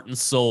your heart and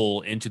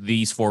soul into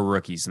these 4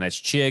 rookies, and that's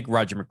Chig,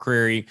 Roger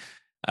McCreary,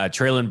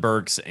 Treylon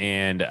Burks,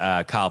 and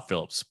Kyle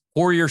Phillips.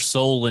 Pour your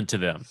soul into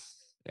them.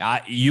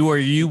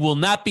 You will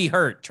not be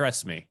hurt.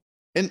 Trust me.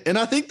 And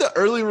I think the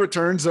early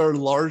returns are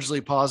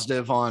largely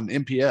positive on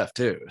MPF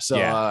too.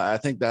 So I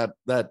think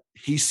that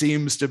he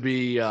seems to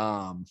be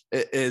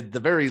at the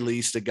very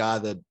least a guy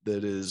that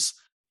is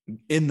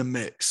in the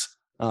mix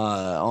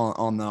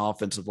on the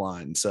offensive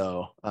line.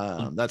 So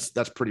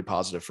that's pretty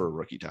positive for a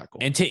rookie tackle.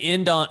 And to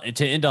end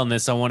on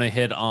this, I want to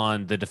hit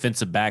on the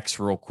defensive backs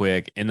real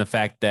quick, and the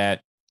fact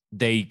that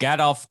they got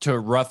off to a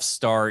rough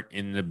start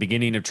in the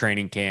beginning of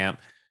training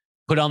camp.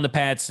 Put on the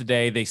pads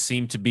today. They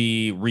seem to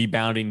be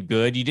rebounding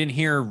good. You didn't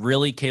hear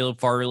really Caleb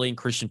Farley and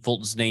Christian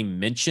Fulton's name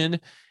mentioned.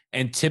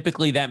 And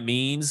typically that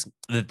means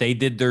that they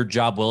did their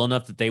job well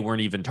enough that they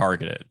weren't even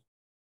targeted.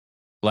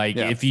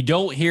 If you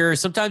don't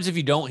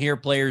hear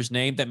players'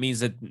 name, that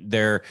means that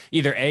they're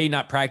either A,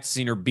 not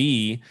practicing, or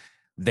B,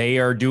 they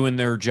are doing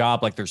their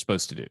job like they're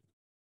supposed to do.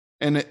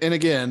 And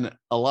again,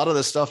 a lot of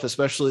the stuff,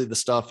 especially the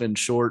stuff in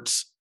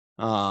shorts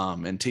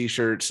and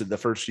t-shirts the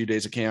first few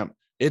days of camp,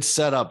 it's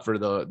set up for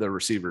the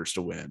receivers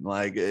to win.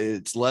 Like,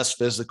 it's less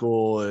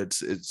physical.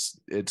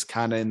 It's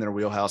kind of in their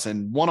wheelhouse.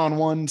 And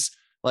one-on-ones,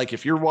 like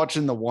if you're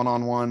watching the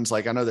one-on-ones,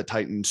 like I know the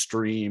Titans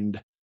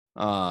streamed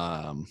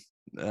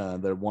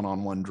their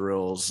one-on-one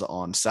drills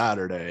on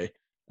Saturday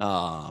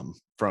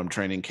from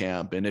training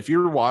camp. And if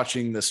you're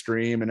watching the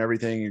stream and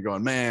everything, you're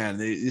going, man,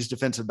 these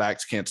defensive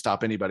backs can't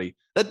stop anybody.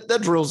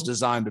 That drill's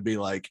designed to be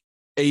like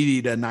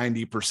 80 to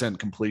 90%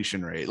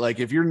 completion rate. Like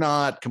if you're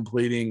not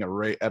completing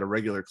at a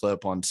regular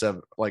clip on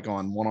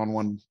on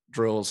one-on-one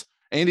drills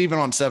and even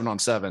on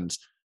 7-on-7s,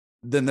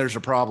 then there's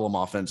a problem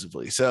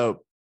offensively.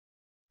 So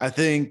I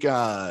think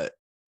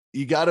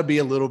you got to be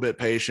a little bit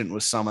patient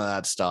with some of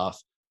that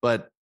stuff.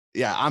 But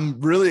yeah, I'm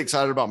really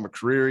excited about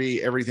McCreary,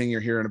 everything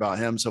you're hearing about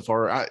him so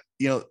far.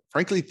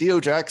 Frankly, Theo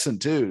Jackson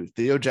too.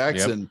 Theo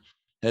Jackson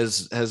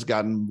has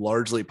gotten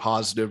largely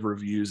positive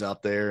reviews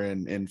out there,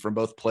 and from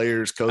both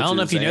players, coaches. I don't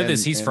know if you know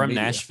this. He's from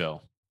media.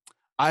 Nashville.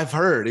 I've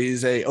heard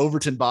he's a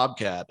Overton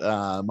Bobcat,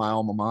 my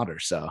alma mater.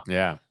 So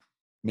yeah,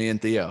 me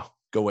and Theo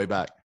go way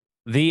back.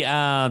 Do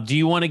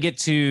you want to get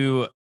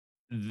to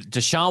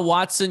Deshaun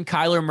Watson,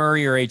 Kyler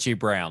Murray, or AJ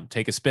Brown?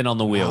 Take a spin on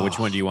the wheel. Which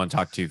one do you want to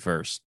talk to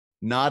first?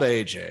 Not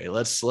AJ.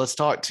 Let's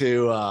talk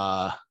to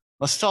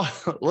let's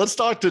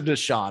talk to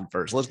Deshaun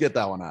first. Let's get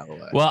that one out of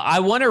the way. Well, I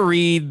want to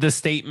read the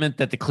statement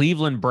that the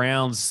Cleveland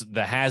Browns,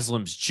 the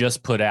Haslams,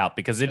 just put out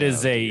because it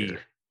is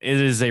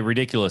a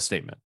ridiculous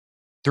statement.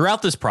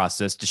 Throughout this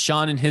process,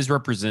 Deshaun and his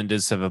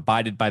representatives have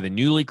abided by the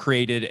newly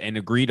created and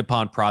agreed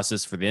upon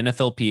process for the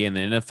NFLPA and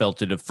the NFL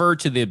to defer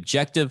to the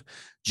objective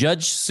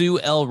Judge Sue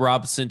L.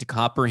 Robinson to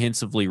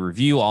comprehensively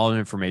review all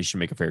information and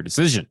make a fair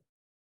decision.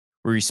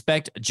 We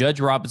respect Judge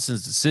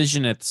Robinson's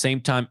decision, at the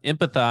same time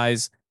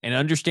empathize and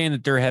understand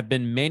that there have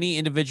been many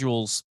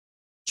individuals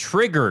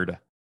triggered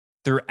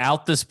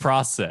throughout this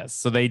process.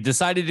 So they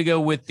decided to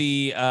go with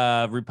the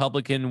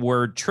Republican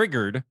word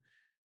triggered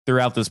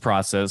throughout this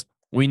process.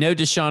 We know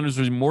Deshaun is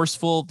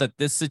remorseful that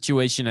this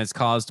situation has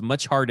caused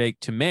much heartache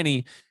to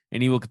many,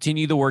 and he will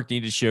continue the work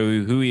needed to show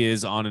who he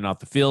is on and off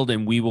the field,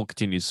 and we will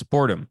continue to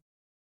support him.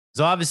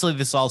 So obviously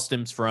this all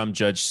stems from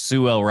Judge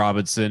Sue L.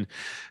 Robinson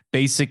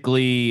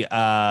basically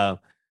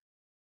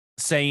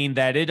saying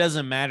that it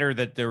doesn't matter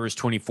that there was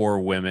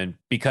 24 women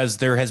because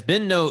there has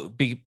been no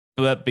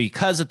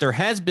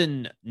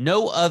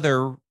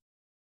other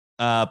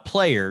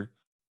player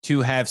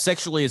to have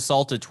sexually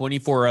assaulted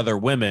 24 other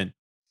women,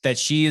 that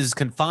she is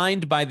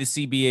confined by the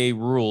CBA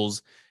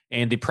rules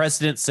and the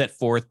precedent set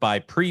forth by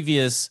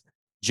previous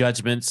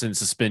judgments and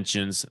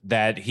suspensions,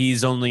 that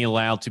he's only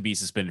allowed to be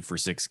suspended for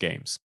 6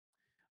 games.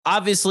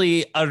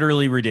 Obviously,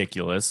 utterly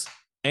ridiculous.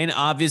 And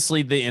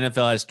obviously, the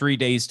NFL has 3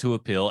 days to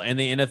appeal, and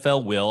the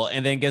NFL will.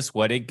 And then guess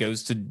what? It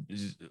goes to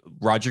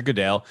Roger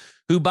Goodell,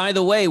 who, by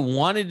the way,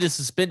 wanted to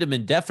suspend him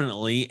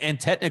indefinitely and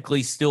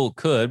technically still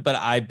could, but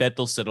I bet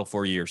they'll settle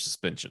for a year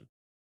suspension.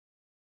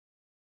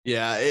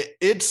 Yeah,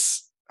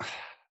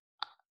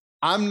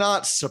 I'm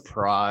not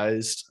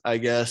surprised, I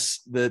guess,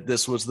 that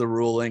this was the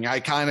ruling. I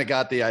kind of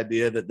got the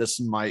idea that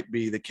this might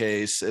be the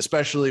case,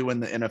 especially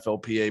when the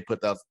NFLPA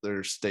put out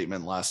their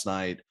statement last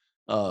night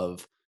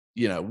of,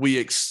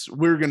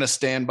 we're going to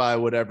stand by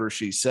whatever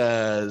she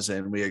says,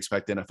 and we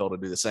expect the NFL to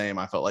do the same.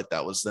 I felt like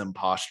that was them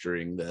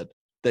posturing that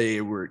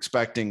they were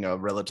expecting a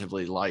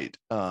relatively light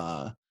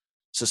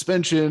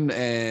suspension,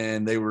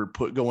 and they were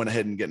going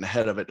ahead and getting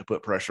ahead of it to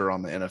put pressure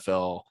on the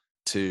NFL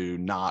to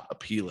not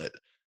appeal it.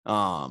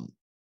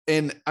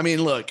 And I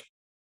mean, look,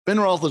 Ben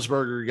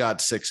Roethlisberger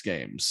got 6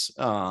 games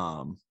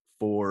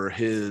for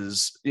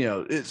his,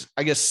 it's,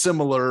 I guess,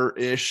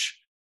 similar-ish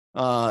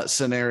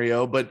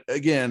scenario. But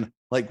again,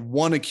 like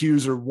one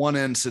accuser, one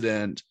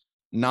incident,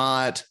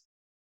 not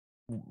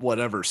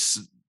whatever,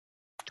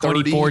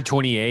 24,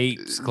 28,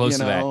 close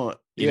to that.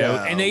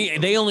 And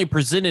they only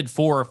presented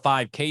 4 or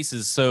 5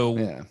 cases. So,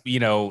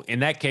 in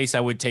that case, I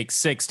would take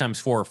 6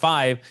 times 4 or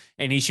 5,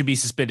 and he should be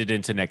suspended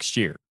into next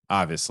year,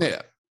 obviously.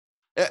 Yeah.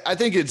 I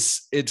think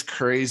it's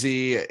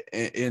crazy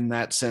in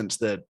that sense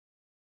that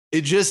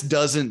it just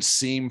doesn't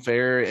seem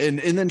fair. And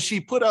then she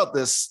put out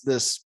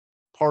this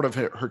part of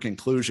her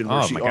conclusion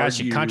where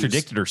she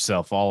contradicted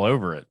herself all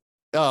over it.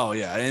 Oh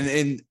yeah.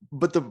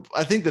 But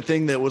I think the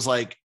thing that was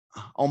like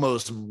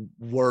almost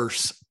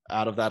worse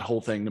out of that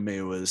whole thing to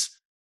me was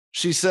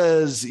she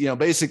says,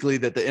 basically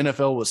that the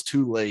NFL was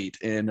too late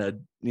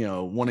in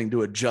wanting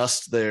to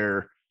adjust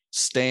their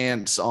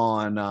stance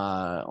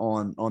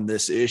on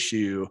this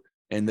issue.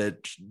 And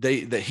that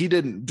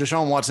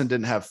Deshaun Watson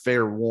didn't have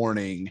fair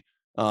warning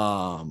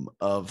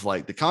of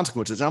like the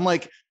consequences. And I'm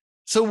like,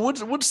 so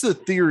what's the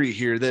theory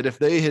here, that if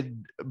they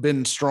had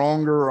been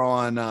stronger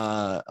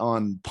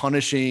on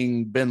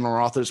punishing Ben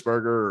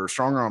Roethlisberger or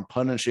stronger on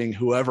punishing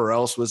whoever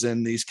else was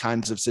in these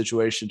kinds of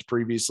situations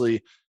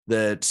previously,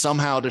 that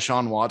somehow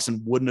Deshaun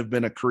Watson wouldn't have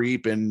been a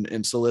creep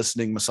in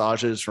soliciting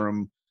massages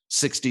from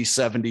 60,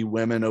 70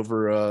 women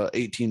over a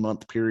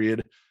 18-month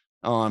period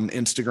on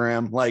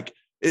Instagram? Like,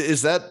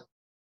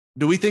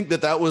 do we think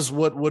that was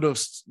what would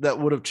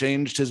have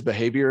changed his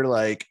behavior?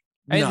 Like,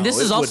 and no, this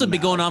has also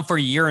been going on for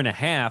a year and a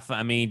half.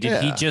 I mean,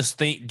 did he just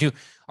think?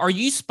 Are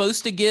you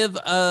supposed to give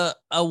a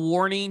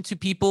warning to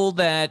people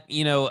that,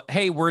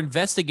 hey, we're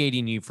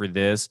investigating you for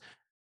this?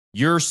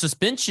 Your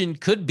suspension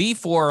could be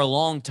for a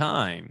long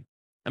time.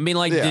 I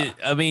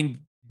mean,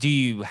 do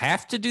you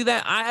have to do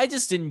that? I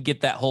just didn't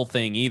get that whole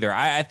thing either.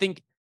 I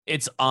think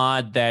it's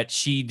odd that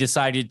she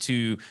decided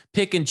to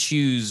pick and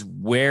choose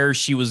where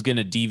she was going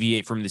to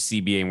deviate from the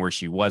CBA and where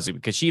she wasn't,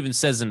 because she even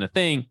says in the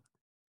thing,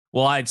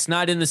 well, it's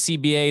not in the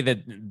CBA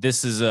that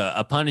this is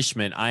a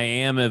punishment. I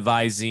am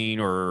advising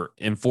or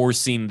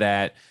enforcing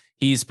that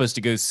he's supposed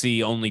to go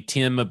see only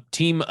team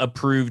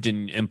approved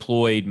and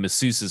employed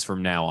masseuses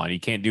from now on. He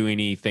can't do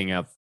anything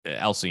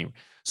else.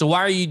 So why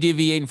are you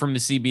deviating from the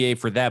CBA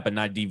for that, but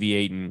not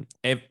deviating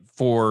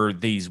for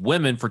these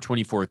women for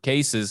 24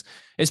 cases,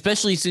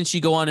 especially since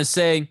you go on to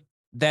say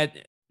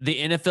that the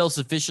NFL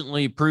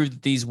sufficiently proved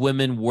that these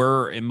women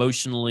were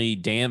emotionally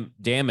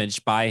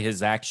damaged by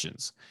his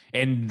actions,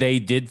 and they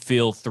did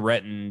feel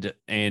threatened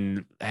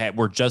and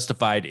were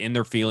justified in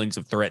their feelings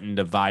of threatened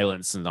of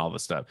violence and all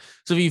this stuff.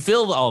 So if you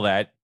feel all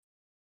that,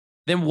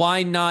 then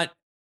why not?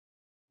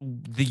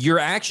 Your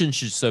actions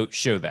should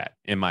show that,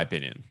 in my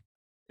opinion.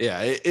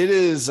 Yeah, it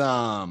is.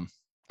 I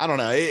don't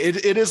know.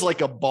 It is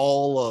like a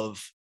ball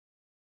of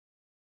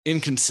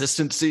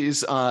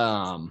inconsistencies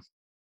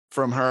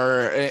from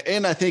her,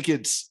 and I think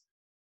it's,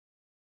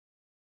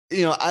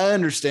 I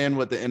understand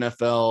what the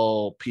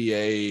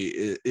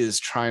NFLPA is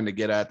trying to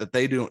get at, that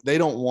they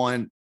don't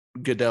want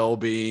Goodell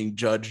being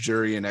judge,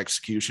 jury, and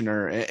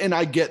executioner, and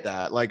I get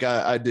that, like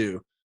I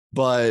do,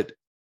 but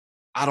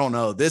I don't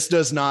know. This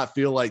does not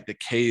feel like the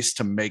case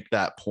to make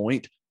that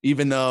point,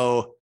 even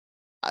though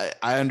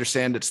I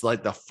understand it's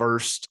like the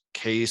first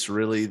case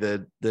really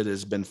that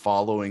has been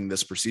following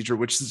this procedure,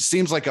 which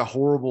seems like a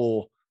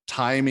horrible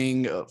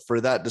timing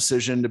for that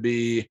decision to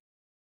be,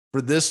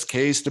 for this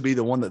case to be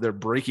the one that they're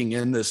breaking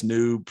in this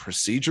new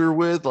procedure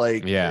with.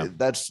 Like, yeah,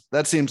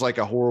 that seems like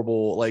a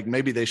horrible, like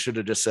maybe they should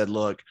have just said,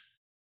 look,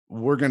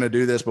 we're going to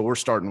do this, but we're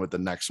starting with the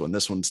next one.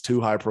 This one's too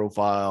high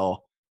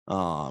profile,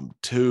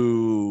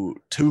 too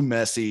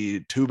messy,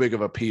 too big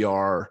of a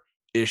PR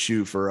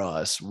issue for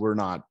us. We're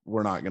not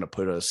going to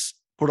put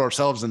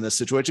ourselves in this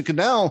situation. Because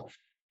now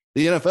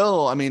the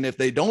NFL, I mean, if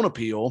they don't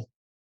appeal,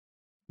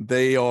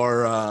 they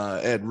are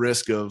at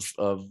risk of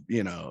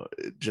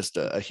just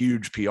a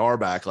huge PR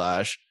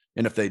backlash.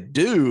 And if they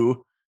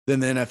do, then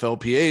the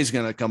NFLPA is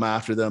going to come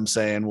after them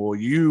saying, well,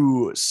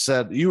 you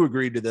said you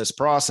agreed to this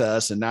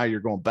process and now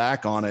you're going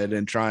back on it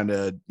and trying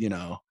to,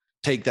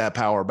 take that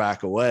power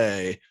back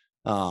away.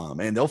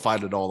 And they'll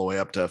fight it all the way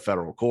up to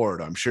federal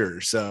court, I'm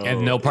sure. So,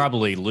 and they'll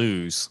probably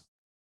lose.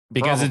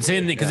 Because it's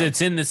in the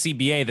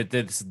CBA that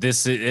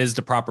this is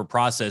the proper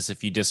process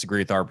if you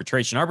disagree with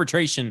arbitration.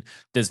 Arbitration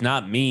does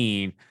not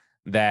mean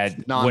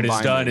that what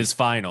is done is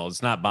final.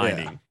 It's not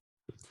binding.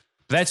 Yeah.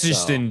 That's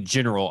just in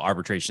general.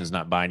 Arbitration is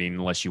not binding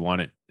unless you want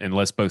it,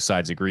 unless both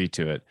sides agree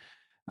to it.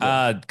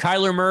 Yeah.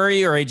 Kyler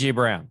Murray or AJ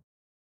Brown?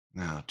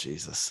 Oh,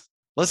 Jesus.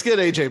 Let's get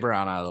AJ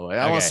Brown out of the way.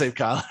 I want to save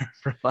Kyler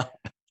for last.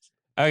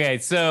 Okay,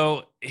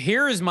 so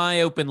here is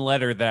my open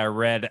letter that I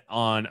read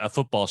on a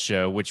football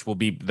show, which will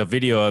be, the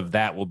video of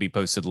that will be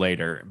posted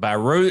later. But I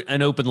wrote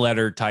an open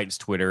letter to Titans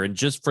Twitter, and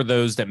just for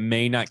those that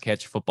may not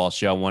catch a football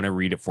show, I want to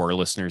read it for our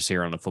listeners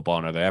here on the Football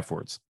and Other F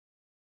Words.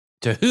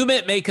 To whom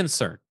it may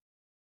concern,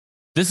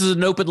 this is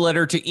an open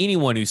letter to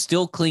anyone who's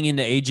still clinging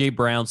to AJ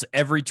Brown's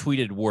every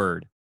tweeted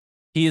word.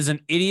 He is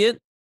an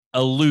idiot,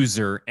 a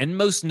loser, and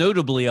most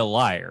notably a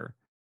liar.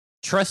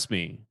 Trust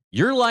me,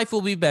 your life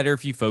will be better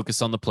if you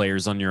focus on the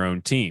players on your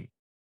own team.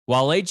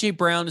 While A.J.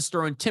 Brown is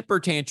throwing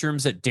temper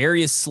tantrums at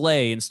Darius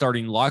Slay and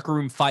starting locker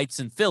room fights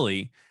in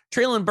Philly,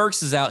 Treylon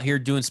Burks is out here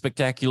doing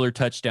spectacular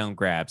touchdown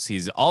grabs.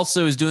 He's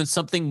also doing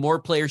something more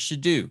players should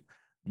do,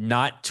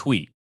 not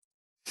tweet.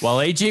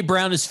 While A.J.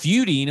 Brown is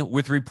feuding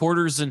with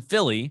reporters in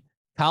Philly,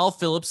 Kyle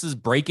Phillips is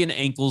breaking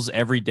ankles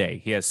every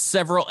day. He has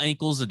several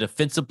ankles of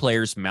defensive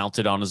players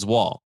mounted on his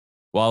wall.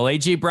 While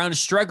A.J. Brown is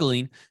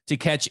struggling to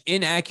catch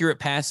inaccurate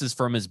passes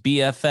from his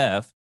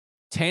BFF,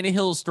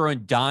 Tannehill is throwing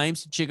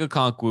dimes to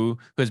Chigga, who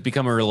has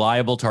become a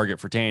reliable target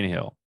for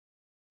Tannehill.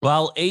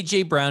 While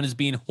A.J. Brown is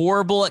being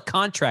horrible at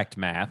contract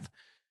math,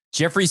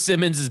 Jeffrey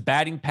Simmons is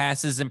batting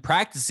passes and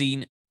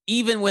practicing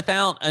even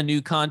without a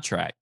new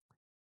contract.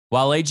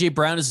 While A.J.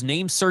 Brown is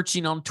name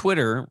searching on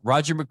Twitter,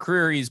 Roger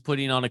McCreary is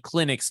putting on a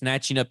clinic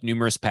snatching up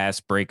numerous pass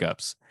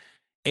breakups.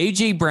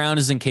 A.J. Brown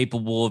is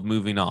incapable of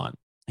moving on.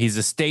 He's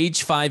a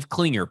stage 5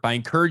 clinger, but I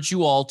encourage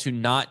you all to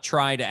not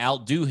try to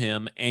outdo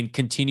him and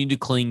continue to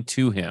cling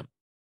to him.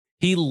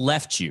 He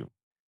left you.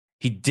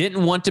 He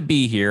didn't want to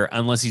be here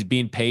unless he's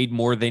being paid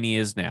more than he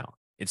is now.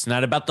 It's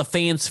not about the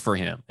fans for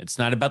him. It's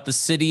not about the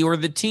city or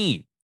the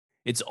team.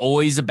 It's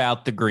always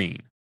about the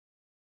green.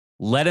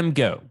 Let him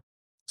go.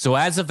 So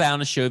as a vow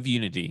and a show of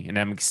unity, and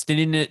I'm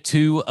extending it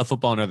to a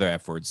Football and Other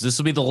F Words, this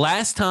will be the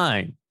last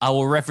time I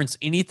will reference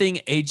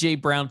anything A.J.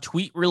 Brown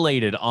tweet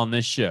related on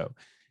this show.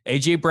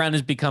 A.J. Brown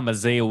has become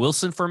Isaiah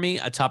Wilson for me,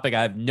 a topic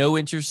I have no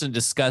interest in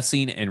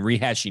discussing and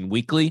rehashing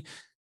weekly.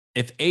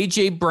 If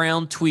A.J.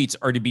 Brown tweets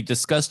are to be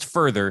discussed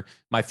further,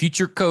 my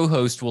future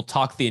co-host will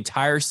talk the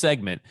entire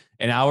segment,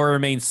 and I will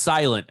remain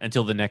silent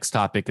until the next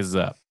topic is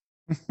up.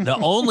 The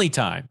only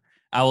time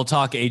I will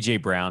talk A.J.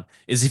 Brown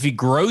is if he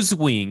grows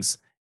wings,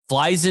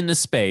 flies into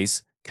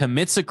space,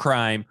 commits a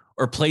crime,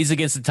 or plays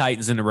against the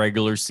Titans in the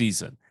regular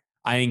season.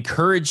 I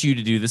encourage you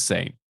to do the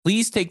same.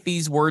 Please take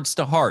these words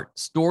to heart,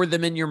 store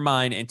them in your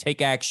mind, and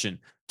take action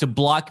to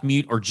block,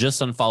 mute, or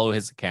just unfollow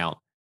his account.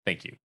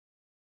 Thank you.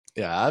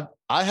 Yeah,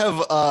 I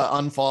have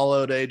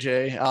unfollowed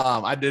AJ.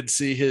 I did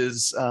see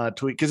his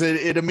tweet because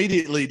it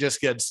immediately just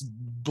gets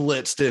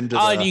blitzed into.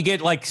 And you get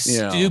like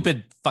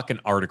stupid fucking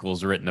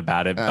articles written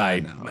about it.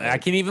 I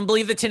can't even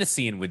believe the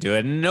Tennessean would do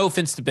it. And no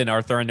offense to Ben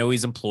Arthur, I know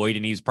he's employed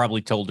and he's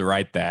probably told to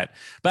write that,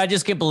 but I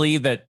just can't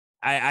believe that.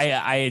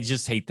 I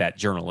just hate that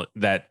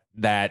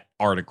that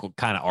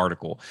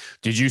article.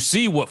 Did you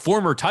see what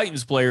former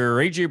Titans player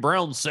AJ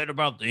Brown said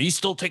about he's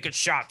still taking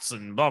shots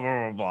and blah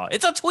blah blah blah?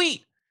 It's a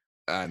tweet.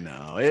 I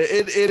know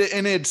it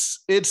and it's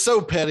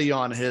so petty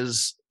on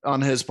his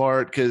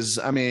part, because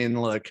I mean,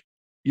 look,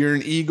 you're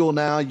an Eagle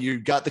now. You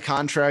got the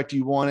contract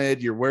you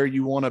wanted. You're where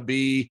you want to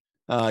be.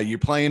 You're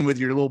playing with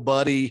your little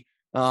buddy.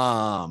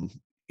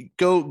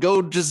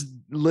 Go just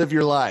live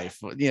your life.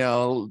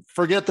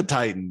 Forget the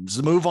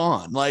Titans. Move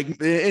on. Like,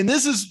 and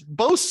this is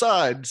both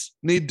sides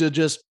need to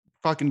just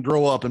fucking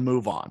grow up and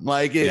move on.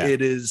 Like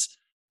it is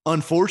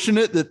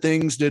unfortunate that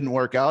things didn't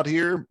work out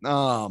here.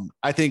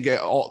 I think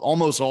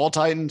almost all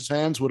Titans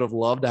fans would have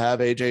loved to have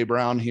AJ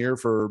Brown here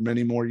for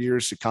many more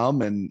years to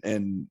come,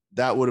 and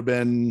that would have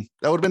been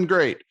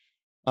great.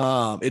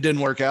 It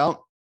didn't work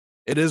out.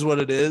 It is what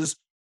it is.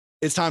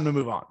 It's time to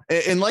move on.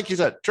 And like you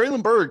said,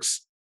 Treylon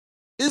Burks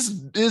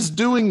is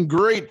doing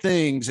great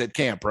things at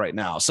camp right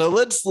now. So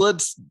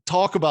let's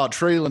talk about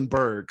Treylon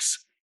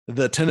Burks,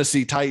 the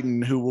Tennessee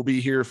Titan, who will be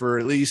here for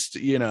at least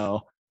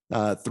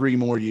 3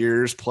 more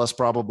years, plus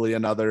probably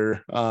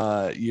another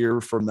year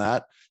from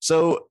that.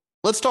 So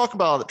let's talk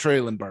about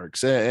Treylon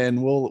Burks,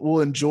 and we'll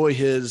enjoy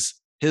his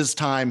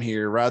time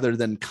here rather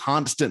than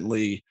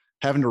constantly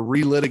having to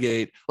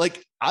relitigate.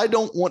 Like, I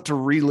don't want to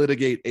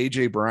relitigate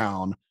AJ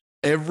Brown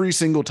every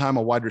single time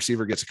a wide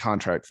receiver gets a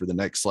contract for the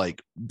next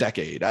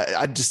decade.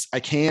 I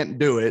can't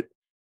do it.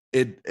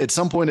 At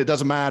some point it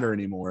doesn't matter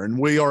anymore, and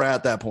we are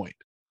at that point.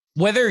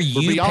 Whether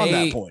you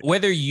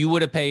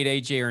would have paid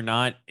AJ or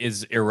not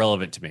is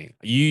irrelevant to me.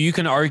 You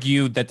can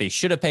argue that they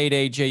should have paid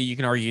AJ. You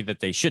can argue that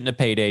they shouldn't have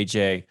paid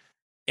AJ.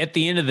 At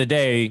the end of the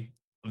day,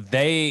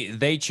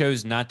 they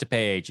chose not to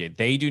pay AJ.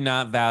 They do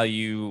not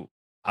value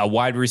a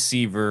wide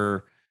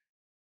receiver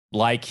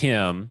like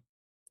him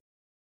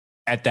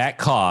at that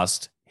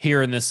cost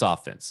here in this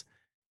offense.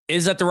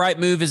 Is that the right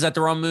move? Is that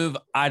the wrong move?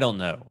 I don't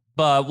know,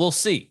 but we'll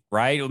see,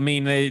 right? I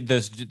mean,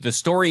 the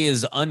story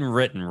is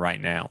unwritten right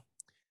now.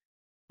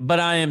 But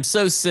I am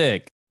so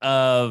sick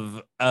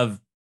of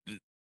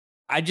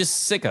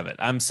sick of it.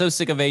 I'm so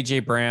sick of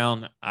AJ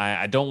Brown.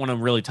 I don't want to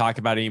really talk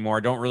about it anymore. I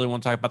don't really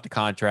want to talk about the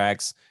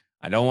contracts.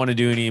 I don't want to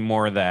do any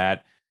more of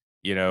that.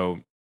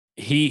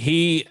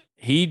 He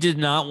did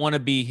not want to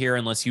be here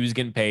unless he was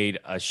getting paid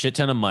a shit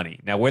ton of money.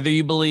 Now, whether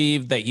you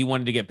believe that he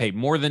wanted to get paid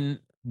more than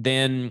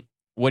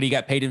what he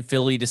got paid in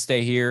Philly to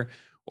stay here,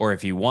 or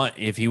if he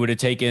would have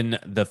taken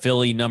the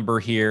Philly number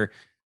here,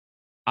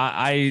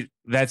 I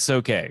that's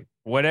okay.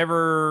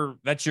 Whatever,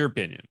 that's your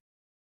opinion.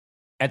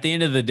 At the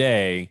end of the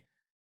day,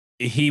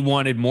 he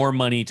wanted more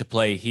money to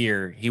play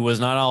here. He was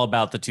not all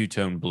about the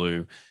two-tone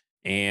blue.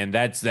 And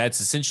that's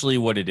essentially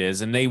what it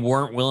is. And they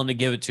weren't willing to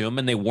give it to him,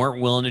 and they weren't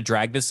willing to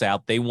drag this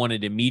out. They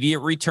wanted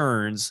immediate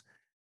returns,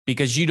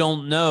 because you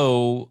don't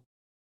know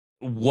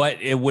what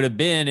it would have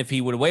been if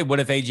he would have waited. What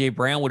if AJ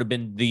Brown would have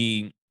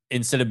been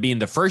instead of being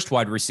the first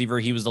wide receiver,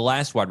 he was the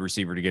last wide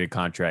receiver to get a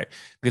contract?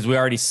 Because we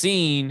already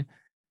seen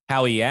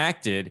how he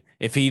acted.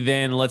 If he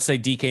then, let's say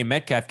DK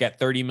Metcalf got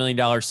 $30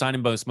 million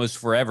signing bonus most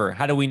forever,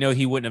 how do we know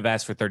he wouldn't have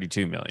asked for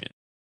 $32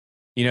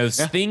 million?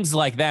 Things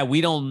like that.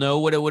 We don't know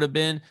what it would have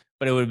been,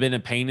 but it would have been a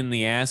pain in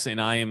the ass. And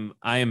I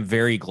am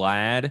very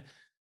glad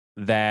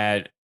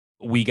that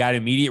we got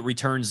immediate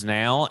returns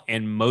now.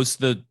 And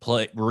most of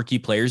the rookie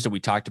players that we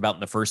talked about in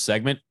the first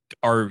segment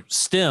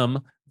stem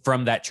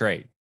from that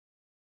trade.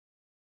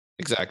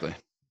 Exactly.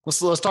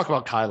 Let's talk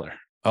about Kyler.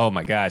 Oh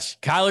my gosh.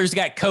 Kyler's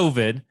got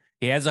COVID.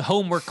 He has a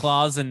homework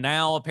clause, and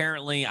now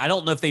apparently, I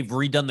don't know if they've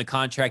redone the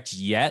contract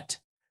yet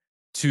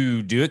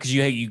to do it, because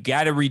you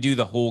got to redo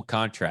the whole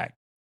contract.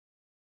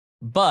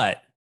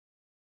 But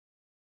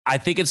I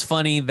think it's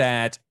funny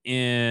that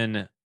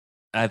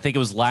I think it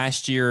was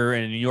last year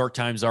in a New York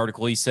Times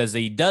article, he says that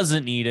he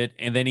doesn't need it,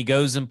 and then he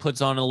goes and puts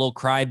on a little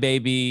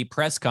crybaby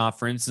press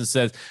conference and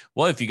says,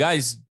 well, if you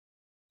guys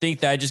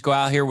think that I just go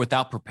out here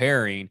without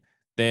preparing,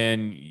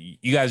 then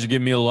you guys are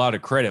giving me a lot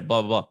of credit,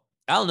 blah, blah, blah.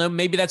 I don't know.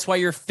 Maybe that's why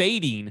you're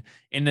fading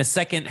in the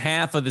second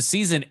half of the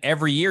season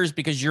every year, is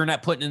because you're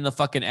not putting in the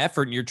fucking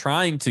effort and you're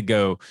trying to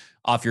go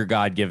off your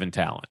God-given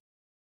talent.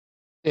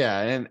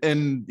 Yeah.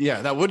 And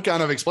yeah, that would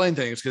kind of explain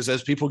things, because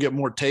as people get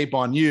more tape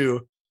on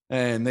you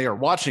and they are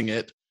watching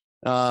it,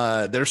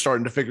 they're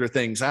starting to figure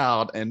things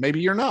out, and maybe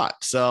you're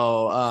not.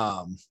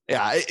 So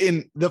yeah.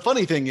 And the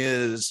funny thing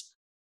is,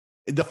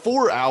 the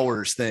 4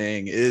 hours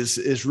thing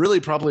is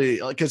really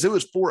probably, because it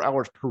was 4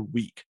 hours per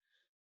week.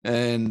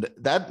 And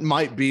that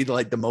might be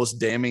the most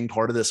damning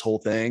part of this whole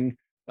thing,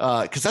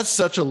 because that's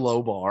such a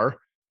low bar.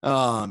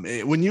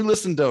 When you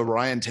listen to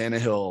Ryan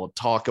Tannehill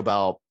talk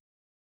about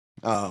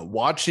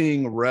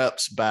watching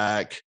reps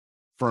back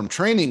from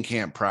training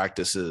camp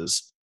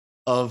practices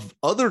of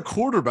other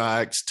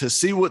quarterbacks to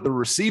see what the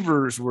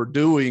receivers were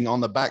doing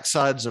on the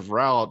backsides of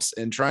routes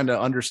and trying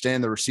to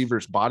understand the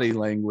receiver's body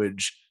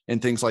language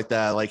and things like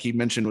that. Like he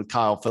mentioned with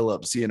Kyle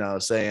Phillips,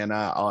 saying,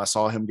 I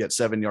saw him get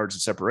 7 yards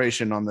of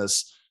separation on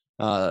this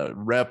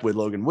rep with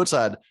Logan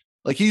Woodside.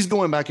 Like, he's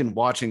going back and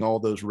watching all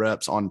those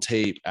reps on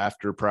tape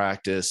after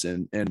practice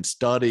and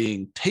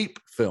studying tape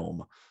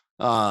film.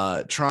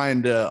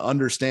 trying to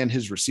understand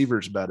his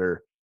receivers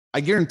better.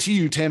 I guarantee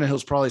you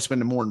Tannehill's probably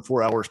spending more than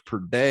 4 hours per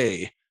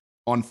day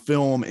on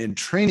film in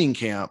training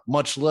camp,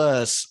 much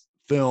less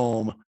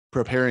film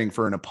preparing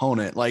for an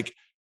opponent. Like,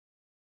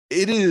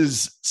 it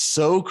is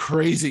so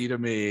crazy to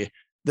me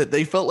that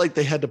they felt like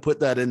they had to put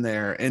that in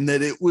there, and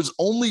that it was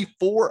only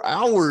 4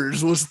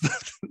 hours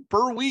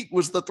per week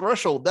was the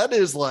threshold. That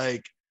is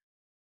like,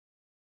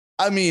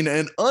 I mean,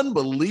 an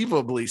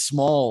unbelievably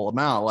small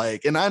amount.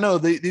 Like, and I know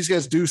these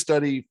guys do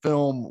study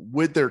film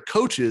with their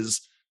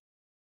coaches,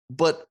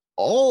 but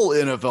all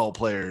NFL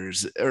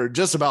players, or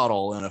just about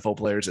all NFL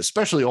players,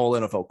 especially all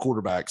NFL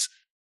quarterbacks,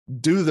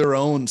 do their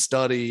own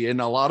study. And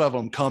a lot of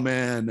them come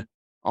in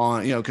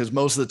on, because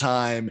most of the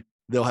time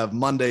they'll have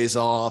Mondays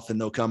off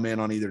and they'll come in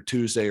on either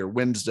Tuesday or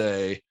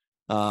Wednesday,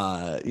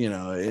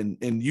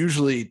 and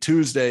usually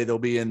Tuesday they'll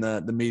be in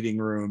the meeting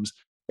rooms.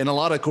 And a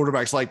lot of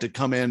quarterbacks like to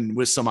come in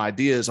with some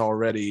ideas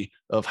already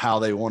of how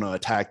they want to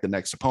attack the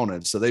next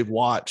opponent. So they've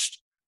watched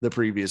the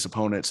previous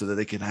opponent so that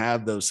they can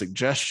have those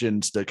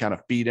suggestions to kind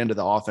of feed into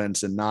the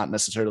offense and not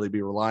necessarily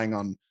be relying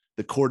on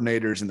the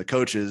coordinators and the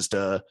coaches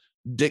to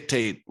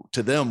dictate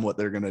to them what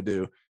they're going to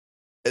do.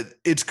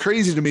 It's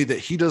crazy to me that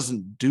he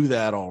doesn't do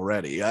that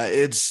already.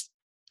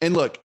 And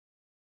look,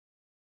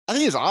 I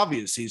think it's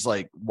obvious he's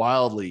like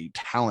wildly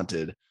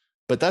talented,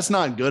 but that's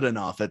not good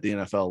enough at the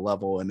NFL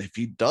level. And if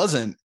he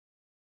doesn't,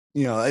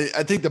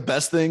 I think the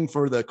best thing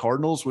for the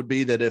Cardinals would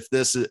be that if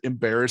this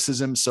embarrasses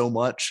him so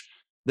much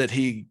that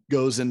he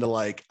goes into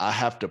like, I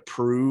have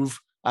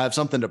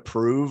something to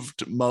prove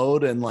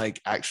mode and like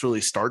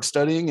actually start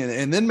studying.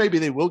 And then maybe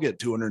they will get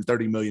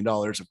 $230 million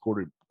of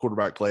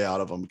quarterback play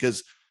out of him,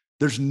 because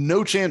there's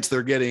no chance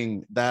they're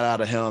getting that out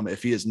of him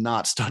if he is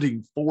not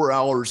studying 4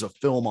 hours of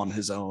film on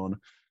his own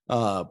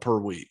per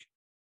week.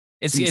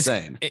 It's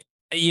insane.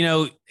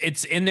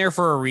 It's in there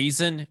for a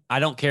reason. I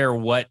don't care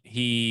what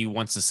he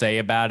wants to say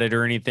about it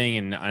or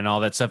anything and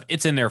all that stuff.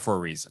 It's in there for a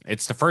reason.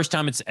 It's the first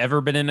time it's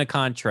ever been in a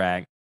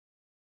contract.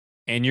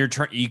 And you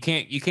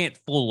can't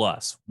fool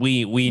us.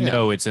 We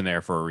know it's in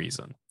there for a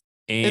reason.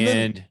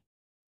 And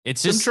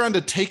it's just I'm trying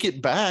to take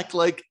it back.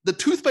 Like, the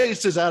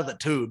toothpaste is out of the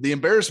tube. The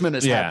embarrassment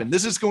has happened.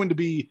 This is going to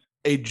be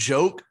a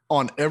joke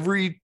on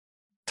every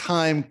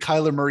time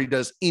Kyler Murray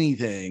does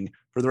anything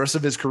for the rest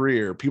of his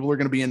career. People are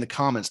going to be in the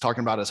comments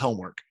talking about his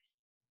homework.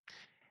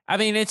 I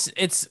mean,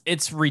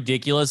 it's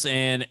ridiculous,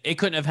 and it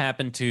couldn't have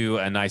happened to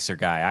a nicer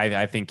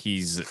guy. I think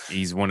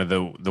he's one of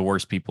the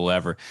worst people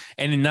ever.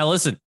 And now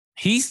listen,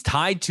 he's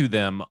tied to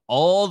them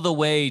all the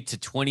way to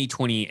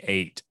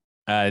 2028.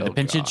 The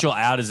potential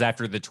out is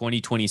after the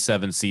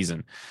 2027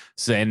 season.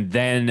 So, and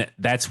then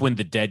that's when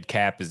the dead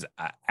cap is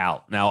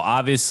out. Now,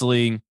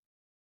 obviously,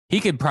 he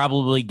could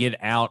probably get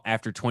out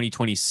after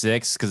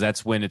 2026 because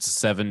that's when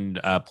it's a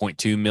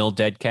 7.2 mil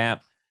dead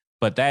cap.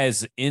 But that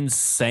is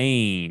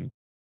insane.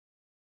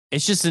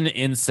 It's just an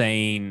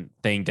insane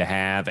thing to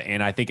have.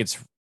 And I think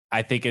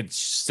it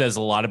says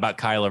a lot about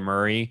Kyler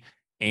Murray.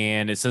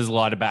 And it says a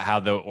lot about how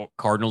the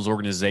Cardinals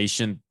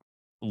organization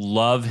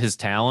love his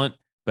talent,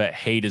 but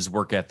hate his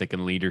work ethic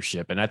and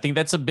leadership. And I think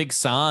that's a big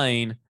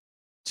sign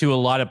to a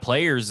lot of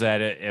players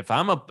that if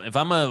I'm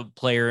a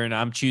player and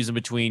I'm choosing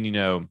between,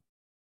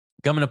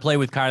 coming to play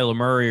with Kyler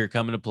Murray or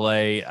coming to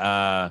play,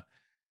 I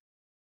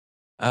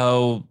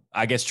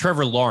guess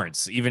Trevor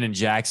Lawrence, even in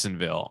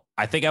Jacksonville,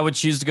 I think I would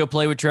choose to go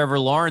play with Trevor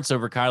Lawrence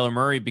over Kyler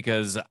Murray,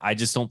 because I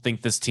just don't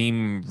think this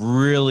team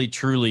really,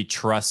 truly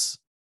trusts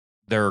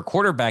their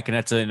quarterback, and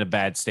that's in a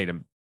bad state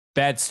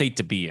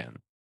to be in.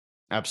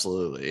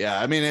 Absolutely. Yeah.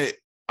 I mean,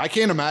 I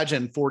can't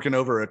imagine forking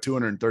over a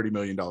 $230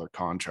 million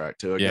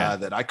contract to a guy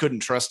that I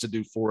couldn't trust to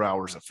do 4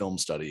 hours of film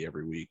study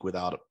every week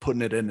without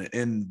putting it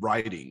in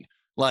writing.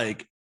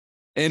 Like,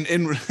 and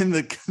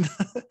the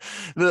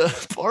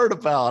part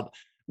about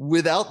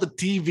without the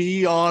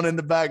TV on in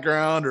the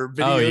background or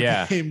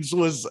video games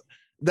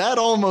that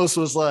almost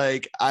was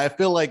like, I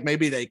feel like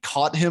maybe they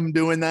caught him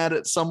doing that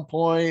at some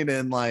point,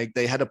 and like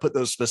they had to put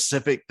those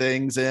specific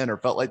things in, or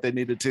felt like they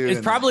needed to.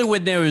 It's probably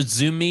when there was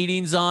Zoom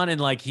meetings on,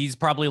 and like he's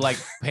probably like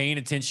paying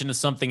attention to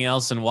something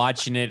else and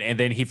watching it, and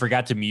then he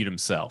forgot to mute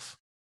himself.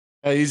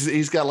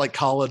 He's got like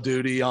Call of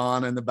Duty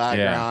on in the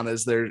background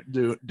as they're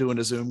doing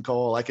a Zoom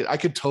call. I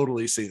could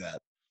totally see that.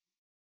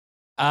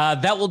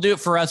 That will do it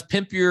for us.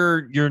 Pimp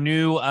your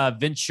new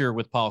venture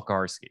with Paul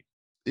Kuharsky.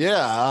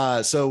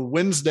 Yeah. So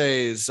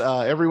Wednesdays,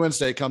 every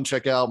Wednesday, come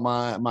check out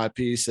my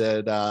piece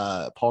at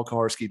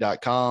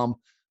paulkuharsky.com.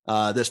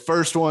 This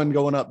first one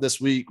going up this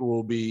week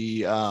will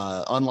be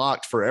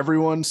unlocked for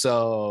everyone.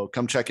 So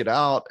come check it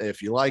out.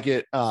 If you like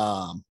it,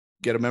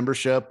 get a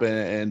membership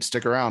and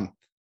stick around.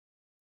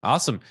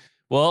 Awesome.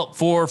 Well,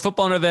 for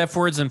Football Under the F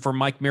Words and for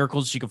Mike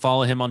Miracles, you can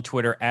follow him on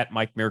Twitter at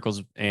Mike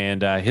Miracles.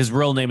 And his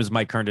real name is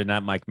Mike Herndon,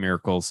 not Mike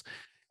Miracles.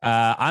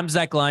 I'm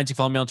Zach Lyons. You can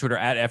follow me on Twitter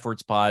at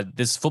FWordsPod.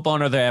 This is Football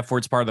Under the F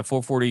Words, part of the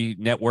 440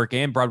 Network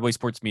and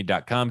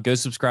BroadwaySportsMedia.com. Go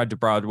subscribe to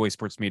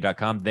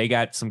BroadwaySportsMedia.com. They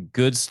got some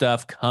good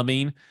stuff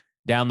coming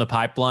down the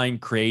pipeline,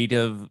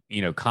 creative,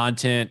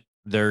 content,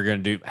 They're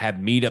going to have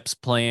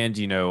meetups planned,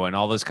 and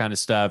all this kind of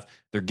stuff.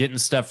 They're getting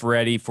stuff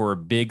ready for a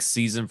big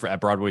season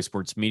at Broadway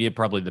Sports Media,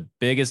 probably the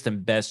biggest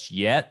and best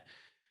yet.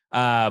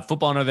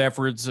 Football and Other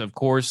Efforts, of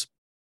course,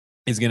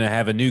 is going to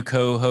have a new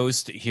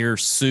co-host here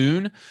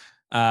soon.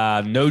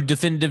 No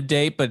definitive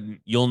date, but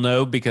you'll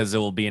know because it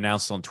will be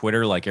announced on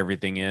Twitter like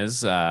everything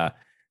is.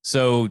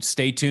 So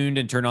stay tuned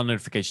and turn on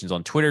notifications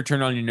on Twitter.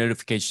 Turn on your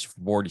notifications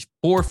for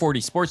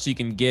 440 Sports so you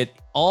can get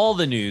all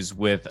the news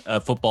with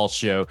a football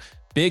show.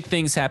 Big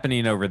things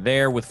happening over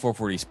there with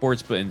 440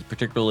 Sports, but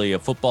particularly a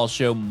football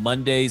show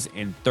Mondays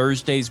and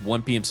Thursdays,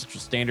 1 p.m.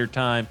 Central Standard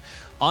Time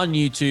on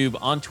YouTube,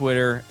 on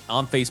Twitter,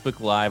 on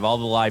Facebook Live, all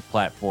the live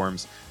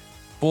platforms.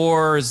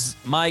 For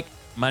Mike,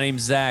 my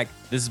name's Zach.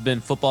 This has been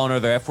Football and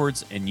Other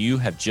Efforts, and you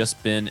have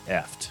just been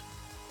effed.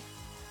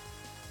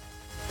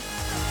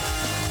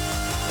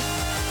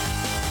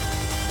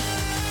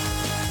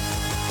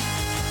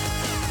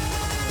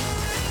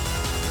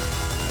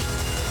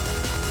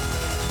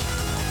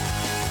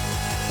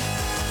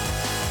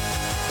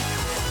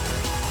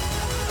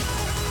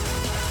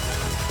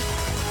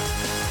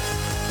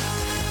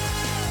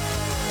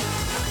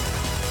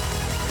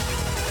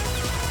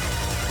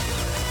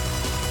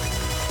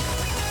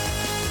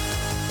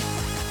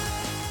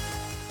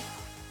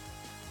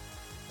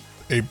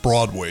 A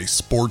Broadway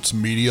Sports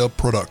Media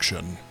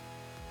production.